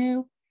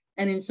revenue.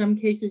 And in some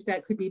cases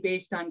that could be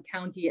based on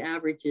county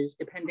averages,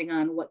 depending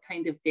on what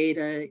kind of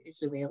data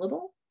is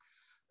available.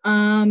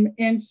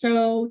 And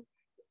so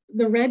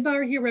the red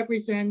bar here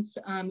represents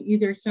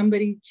either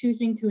somebody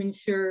choosing to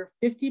insure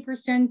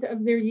 50%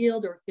 of their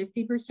yield or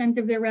 50%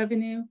 of their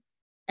revenue.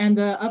 And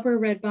the upper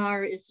red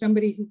bar is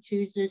somebody who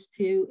chooses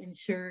to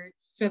insure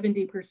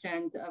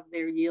 70% of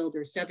their yield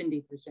or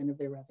 70% of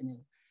their revenue.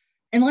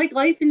 And like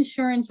life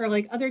insurance or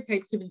like other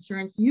types of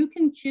insurance, you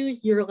can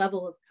choose your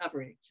level of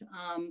coverage.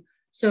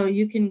 So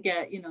you can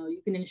get,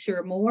 you can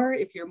insure more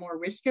if you're more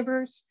risk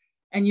averse,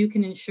 and you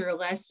can insure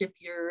less if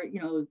you're,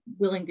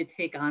 willing to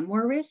take on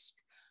more risk.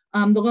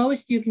 The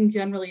lowest you can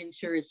generally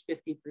insure is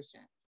 50%.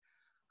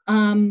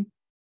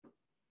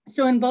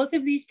 So in both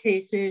of these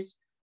cases,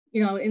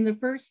 in the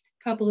first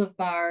couple of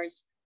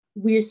bars,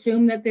 we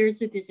assume that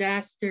there's a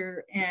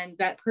disaster and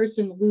that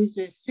person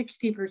loses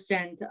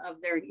 60% of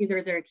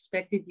either their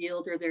expected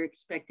yield or their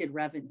expected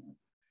revenue.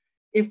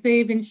 If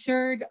they've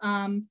insured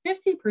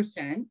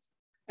 50%,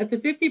 at the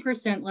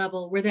 50%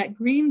 level, where that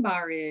green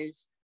bar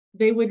is,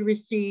 they would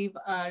receive,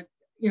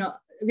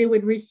 they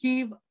would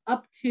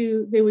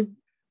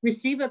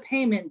receive a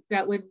payment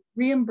that would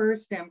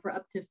reimburse them for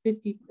up to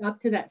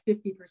that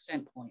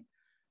 50% point.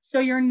 So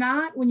you're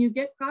not, when you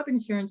get crop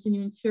insurance and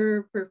you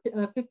insure for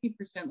a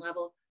 50%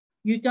 level,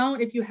 you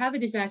don't, if you have a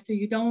disaster,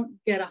 you don't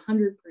get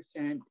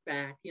 100%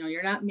 back.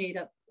 You're not made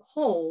up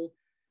whole,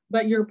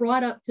 but you're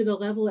brought up to the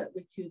level at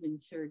which you've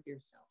insured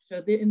yourself.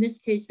 So in this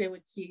case, they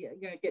would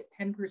get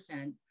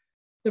 10%.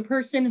 The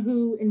person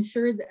who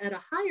insured at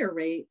a higher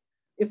rate,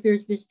 if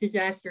there's this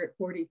disaster at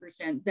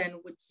 40%, then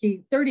would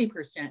see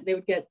 30%. They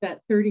would get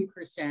that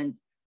 30%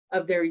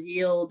 of their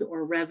yield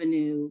or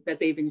revenue that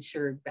they've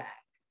insured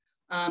back.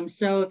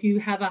 So if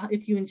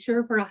you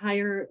insure for a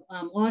higher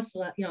loss,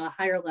 a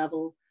higher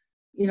level,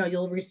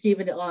 you'll receive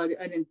a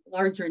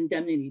larger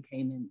indemnity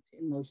payment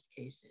in most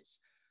cases.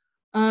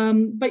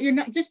 But you're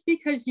not, just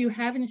because you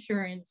have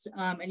insurance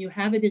and you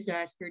have a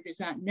disaster does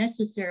not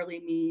necessarily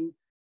mean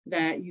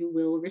that you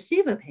will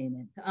receive a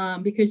payment,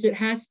 because it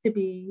has to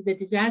be, the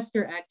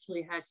disaster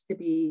actually has to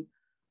be,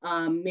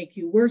 make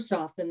you worse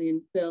off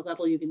than the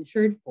level you've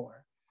insured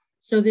for.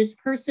 So this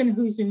person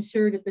who's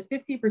insured at the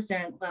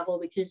 50% level,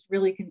 which is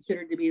really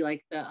considered to be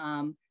like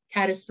the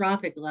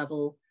catastrophic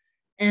level,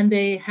 and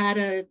they had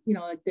a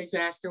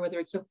disaster, whether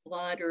it's a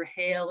flood or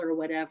hail or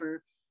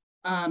whatever,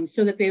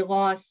 so that they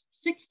lost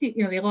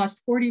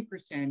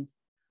 40%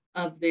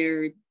 of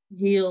their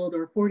yield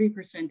or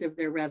 40% of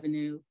their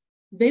revenue,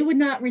 they would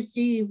not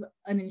receive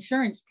an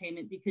insurance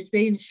payment because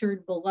they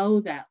insured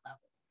below that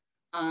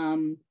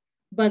level.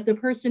 But the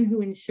person who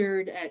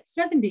insured at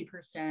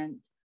 70%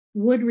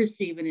 would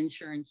receive an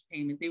insurance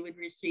payment. They would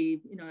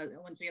receive,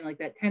 once again, like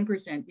that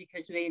 10%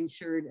 because they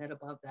insured at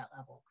above that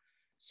level.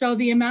 So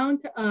the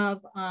amount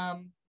of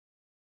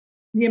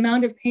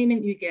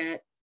payment you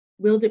get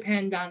will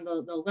depend on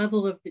the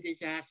level of the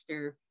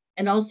disaster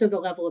and also the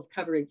level of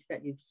coverage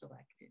that you've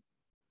selected.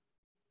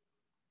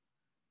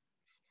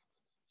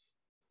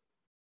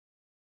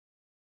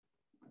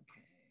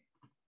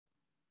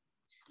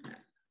 Okay.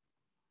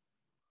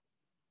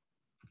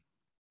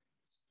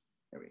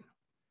 There we go.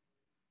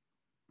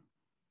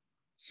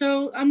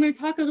 So I'm going to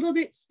talk a little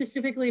bit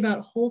specifically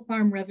about whole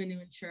farm revenue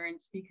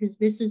insurance because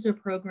this is a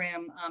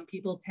program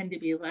people tend to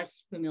be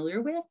less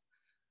familiar with.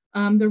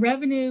 The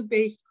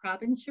revenue-based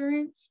crop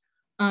insurance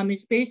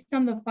is based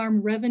on the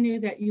farm revenue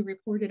that you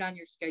reported on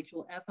your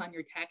Schedule F on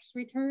your tax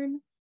return,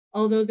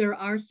 although there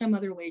are some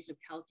other ways of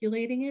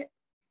calculating it.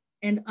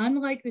 And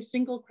unlike the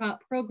single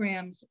crop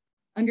programs,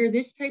 under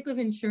this type of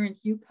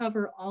insurance, you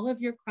cover all of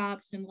your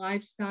crops and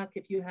livestock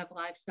if you have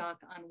livestock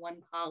on one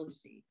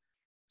policy.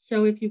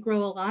 So if you grow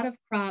a lot of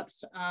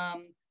crops,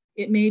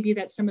 it may be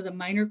that some of the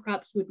minor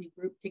crops would be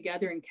grouped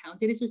together and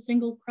counted as a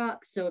single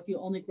crop. So if you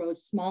only grow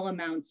small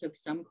amounts of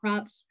some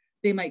crops,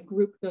 they might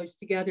group those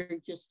together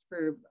just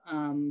for,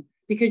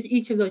 because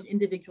each of those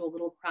individual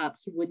little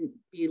crops wouldn't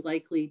be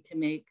likely to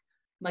make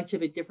much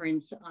of a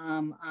difference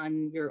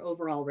on your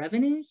overall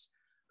revenues.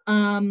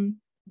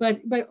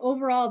 But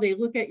overall, they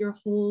look at your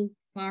whole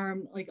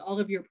farm, like all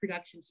of your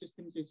production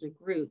systems as a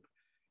group.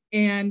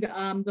 And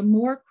the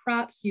more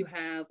crops you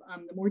have,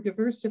 the more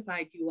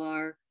diversified you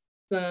are,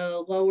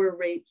 the lower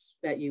rates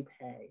that you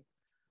pay.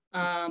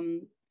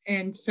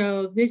 And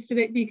so this,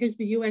 because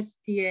the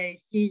USDA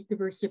sees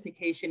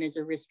diversification as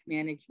a risk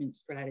management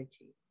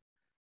strategy.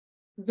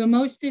 The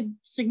most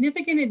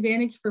significant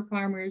advantage for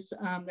farmers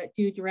that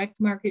do direct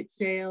market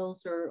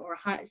sales or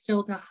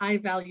sell to high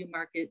value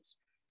markets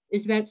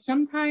is that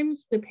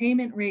sometimes the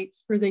payment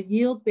rates for the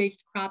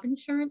yield-based crop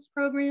insurance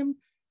program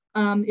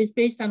is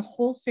based on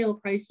wholesale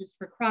prices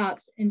for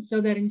crops. And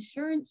so that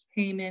insurance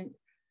payment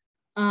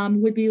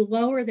would be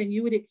lower than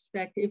you would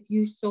expect if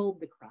you sold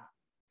the crop.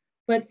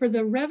 But for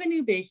the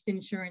revenue-based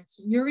insurance,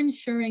 you're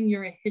insuring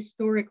your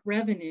historic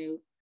revenue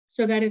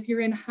so that if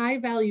you're in high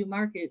value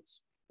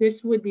markets,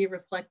 this would be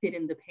reflected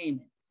in the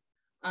payment.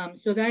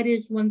 So that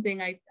is one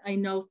thing I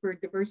know for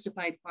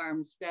diversified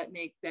farms that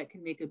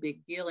can make a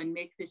big deal and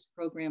make this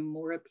program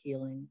more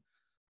appealing.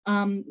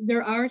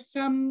 There are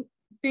some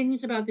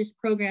things about this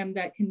program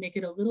that can make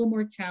it a little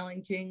more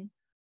challenging.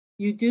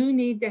 You do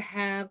need to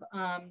have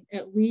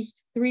at least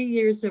 3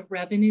 years of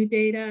revenue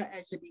data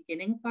as a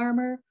beginning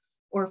farmer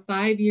or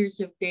 5 years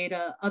of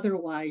data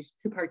otherwise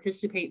to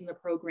participate in the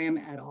program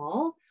at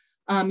all.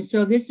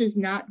 So this is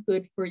not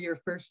good for your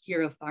first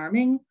year of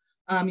farming.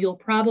 You'll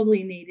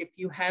probably need, if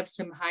you have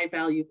some high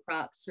value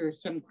crops or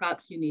some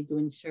crops you need to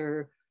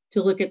insure,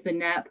 to look at the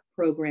NAP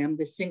program,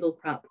 the single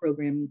crop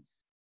program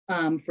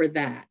for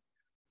that.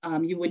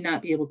 You would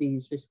not be able to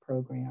use this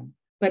program.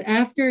 But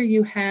after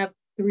you have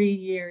 3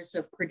 years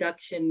of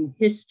production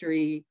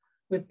history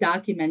with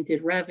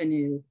documented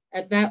revenue,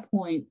 at that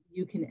point,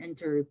 you can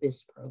enter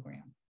this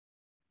program.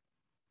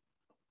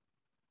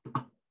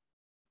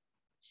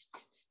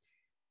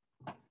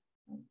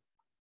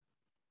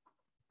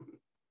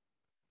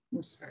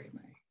 I'm sorry,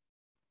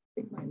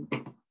 I think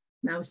my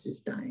mouse is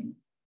dying.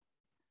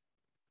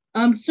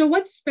 So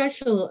what's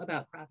special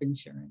about crop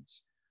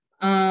insurance?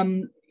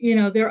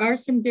 There are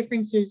some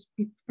differences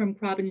from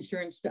crop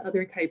insurance to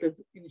other type of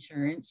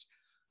insurance.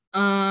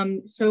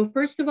 So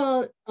first of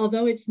all,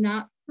 although it's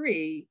not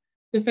free,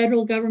 the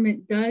federal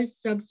government does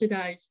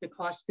subsidize the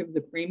cost of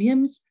the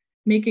premiums,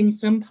 making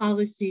some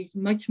policies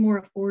much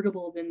more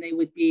affordable than they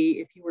would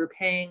be if you were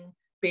paying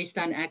based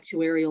on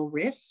actuarial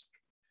risk.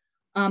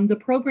 The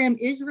program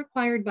is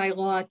required by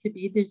law to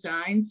be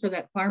designed so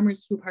that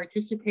farmers who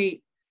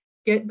participate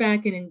get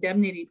back in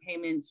indemnity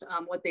payments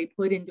what they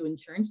put into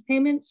insurance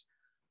payments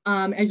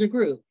as a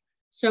group.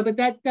 So, but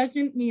that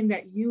doesn't mean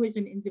that you as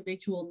an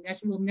individual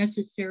will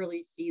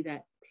necessarily see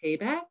that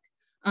payback.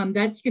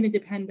 That's going to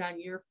depend on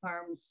your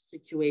farm's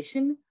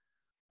situation.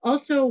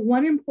 Also,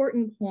 one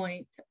important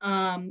point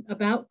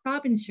about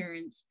crop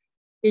insurance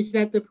is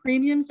that the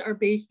premiums are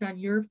based on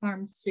your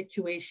farm's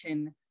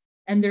situation,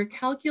 and they're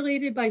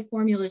calculated by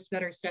formulas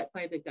that are set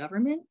by the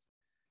government.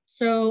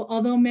 So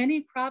although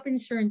many crop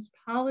insurance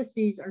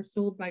policies are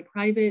sold by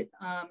private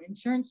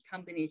insurance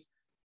companies,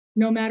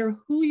 no matter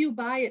who you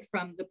buy it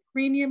from, the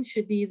premium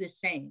should be the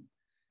same.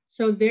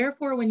 So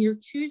therefore, when you're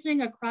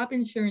choosing a crop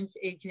insurance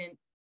agent,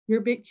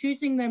 you're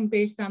choosing them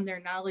based on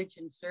their knowledge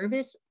and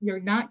service.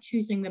 You're not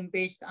choosing them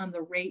based on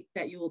the rate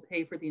that you will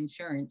pay for the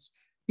insurance,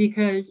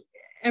 because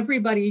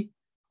anybody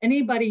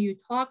you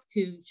talk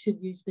to should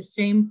use the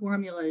same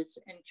formulas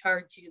and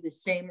charge you the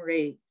same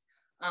rate,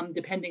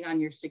 depending on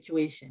your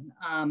situation.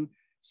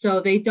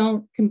 So they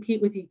don't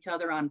compete with each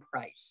other on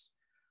price.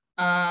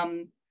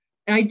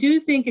 I do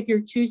think if you're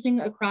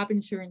choosing a crop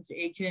insurance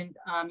agent,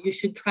 you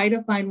should try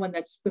to find one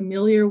that's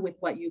familiar with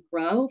what you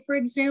grow, for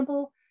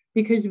example,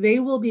 because they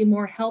will be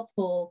more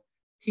helpful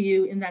to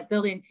you in that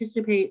they'll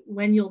anticipate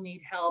when you'll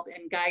need help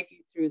and guide you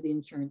through the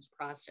insurance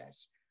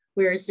process.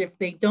 Whereas if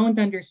they don't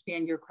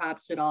understand your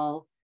crops at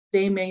all,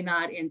 they may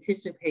not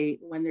anticipate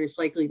when there's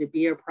likely to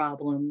be a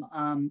problem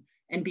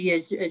and be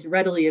as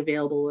readily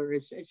available or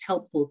as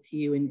helpful to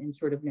you in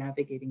sort of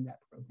navigating that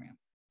program.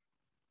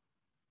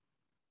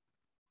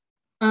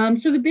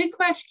 So the big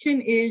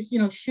question is,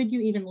 should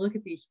you even look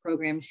at these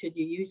programs? Should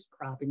you use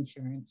crop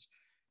insurance?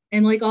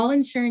 And like all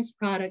insurance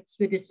products,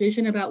 the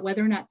decision about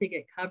whether or not to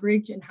get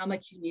coverage and how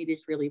much you need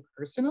is really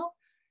personal.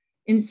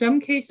 In some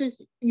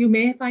cases, you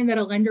may find that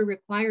a lender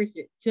requires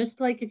it.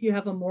 Just like if you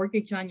have a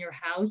mortgage on your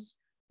house,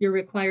 you're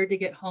required to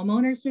get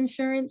homeowners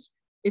insurance.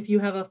 If you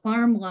have a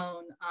farm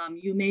loan,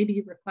 you may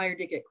be required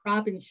to get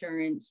crop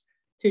insurance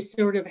to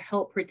sort of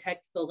help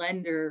protect the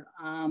lender,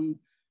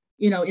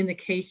 in the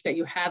case that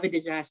you have a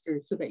disaster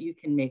so that you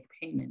can make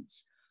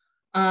payments.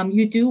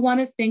 You do want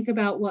to think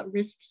about what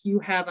risks you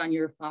have on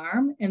your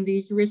farm, and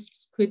these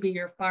risks could be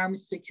your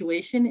farm's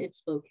situation,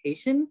 its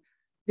location.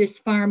 This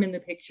farm in the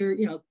picture,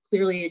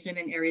 clearly is in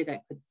an area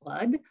that could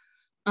flood.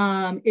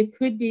 It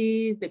could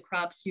be the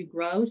crops you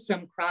grow.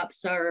 Some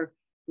crops are,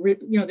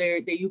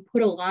 you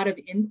put a lot of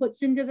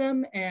inputs into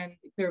them and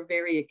they're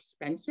very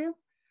expensive.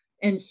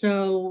 And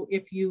so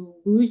if you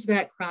lose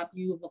that crop,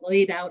 you've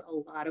laid out a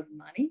lot of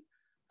money.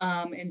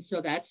 And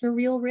so that's a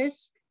real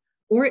risk.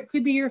 Or it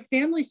could be your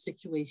family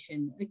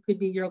situation. It could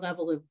be your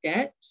level of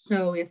debt.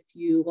 So if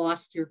you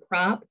lost your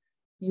crop,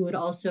 you would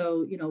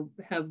also,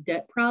 have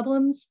debt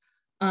problems.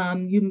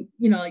 You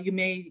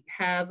may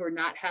have or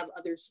not have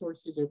other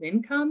sources of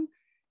income,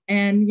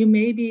 and you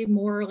may be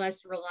more or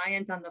less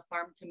reliant on the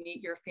farm to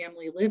meet your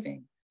family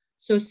living.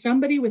 So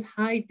somebody with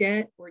high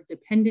debt or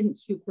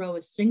dependents who grow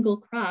a single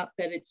crop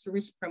that it's a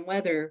risk from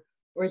weather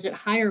or is at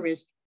higher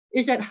risk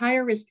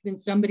than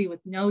somebody with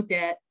no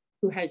debt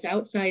who has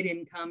outside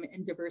income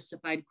and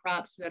diversified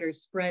crops that are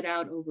spread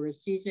out over a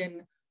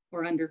season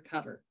or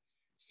undercover.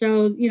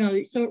 So,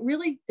 so it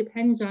really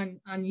depends on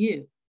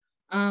you.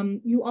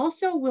 You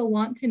also will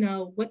want to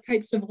know what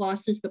types of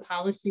losses the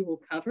policy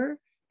will cover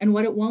and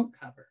what it won't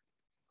cover.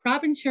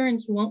 Crop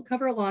insurance won't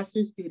cover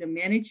losses due to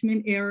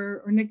management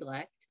error or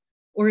neglect,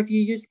 or if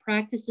you use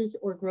practices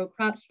or grow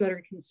crops that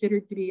are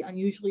considered to be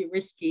unusually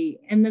risky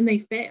and then they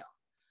fail.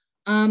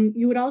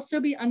 You would also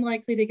be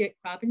unlikely to get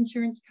crop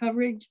insurance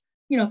coverage,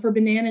 for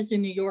bananas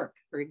in New York,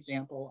 for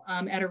example,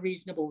 at a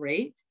reasonable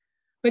rate.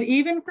 But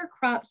even for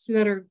crops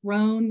that are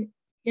grown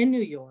in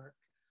New York,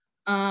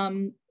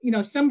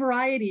 some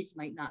varieties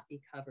might not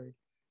be covered.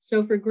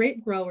 So for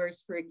grape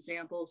growers, for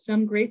example,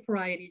 some grape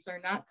varieties are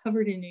not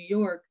covered in New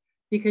York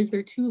because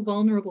they're too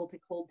vulnerable to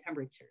cold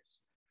temperatures.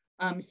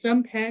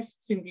 Some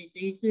pests and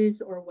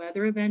diseases or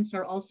weather events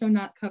are also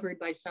not covered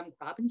by some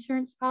crop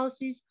insurance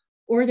policies,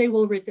 or they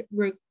will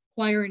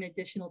require an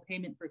additional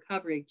payment for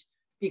coverage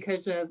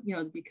because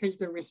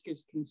the risk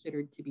is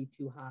considered to be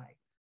too high.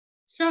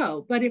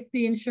 So, but if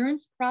the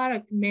insurance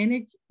product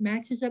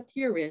matches up to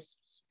your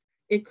risks,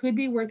 it could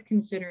be worth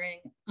considering,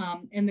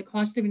 and the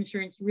cost of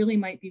insurance really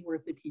might be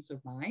worth the peace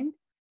of mind.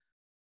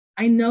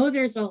 I know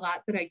there's a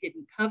lot that I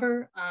didn't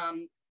cover,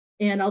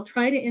 and I'll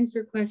try to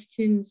answer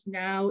questions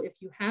now if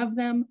you have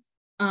them.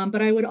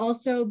 But I would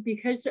also,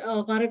 because a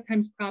lot of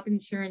times crop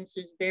insurance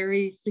is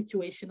very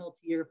situational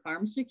to your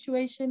farm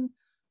situation,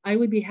 I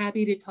would be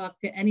happy to talk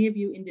to any of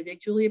you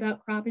individually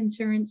about crop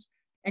insurance,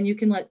 and you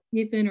can let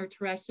Ethan or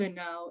Teresa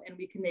know, and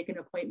we can make an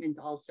appointment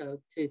also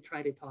to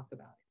try to talk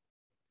about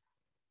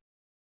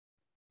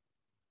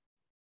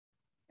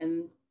it.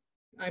 And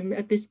I'm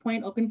at this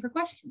point open for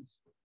questions.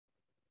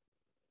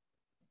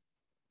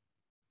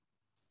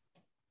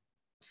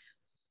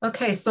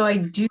 Okay, so I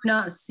do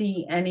not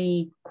see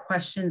any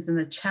questions in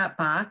the chat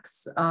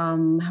box.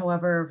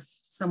 However, if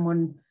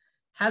someone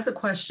has a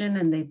question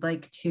and they'd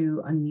like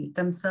to unmute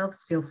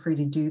themselves, feel free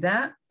to do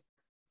that.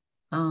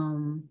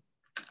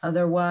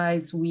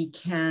 Otherwise, we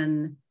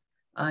can,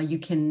 you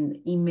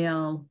can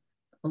email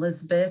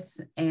Elizabeth,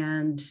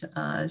 and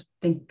I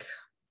think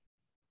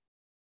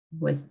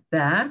with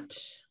that,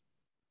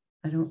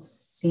 I don't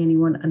see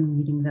anyone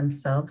unmuting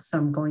themselves, so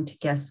I'm going to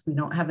guess we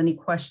don't have any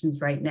questions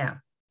right now.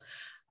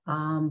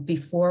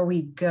 Before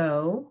we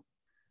go,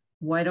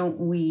 why don't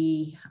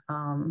we,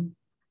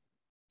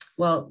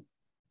 well,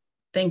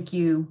 thank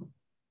you,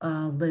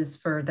 Liz,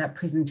 for that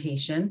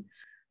presentation.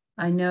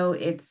 I know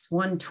it's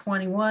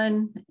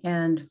 1:21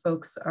 and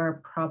folks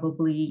are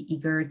probably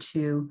eager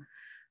to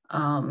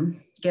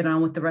get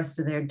on with the rest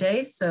of their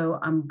day. So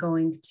I'm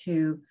going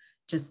to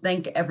just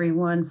thank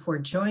everyone for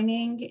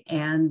joining,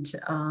 and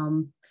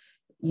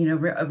you know,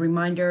 a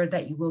reminder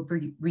that you will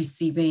be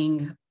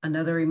receiving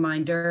another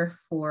reminder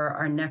for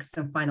our next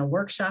and final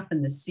workshop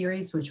in this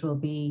series, which will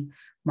be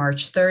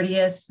March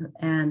 30th.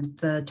 And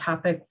the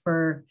topic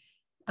for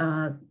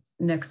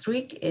next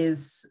week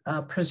is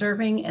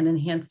preserving and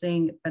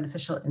enhancing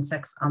beneficial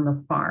insects on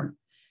the farm.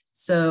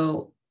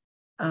 So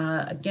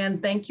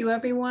again, thank you,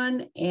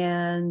 everyone.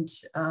 And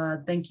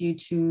thank you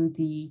to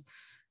the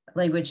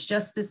Language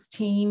Justice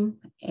team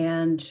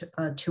and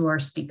to our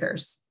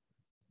speakers.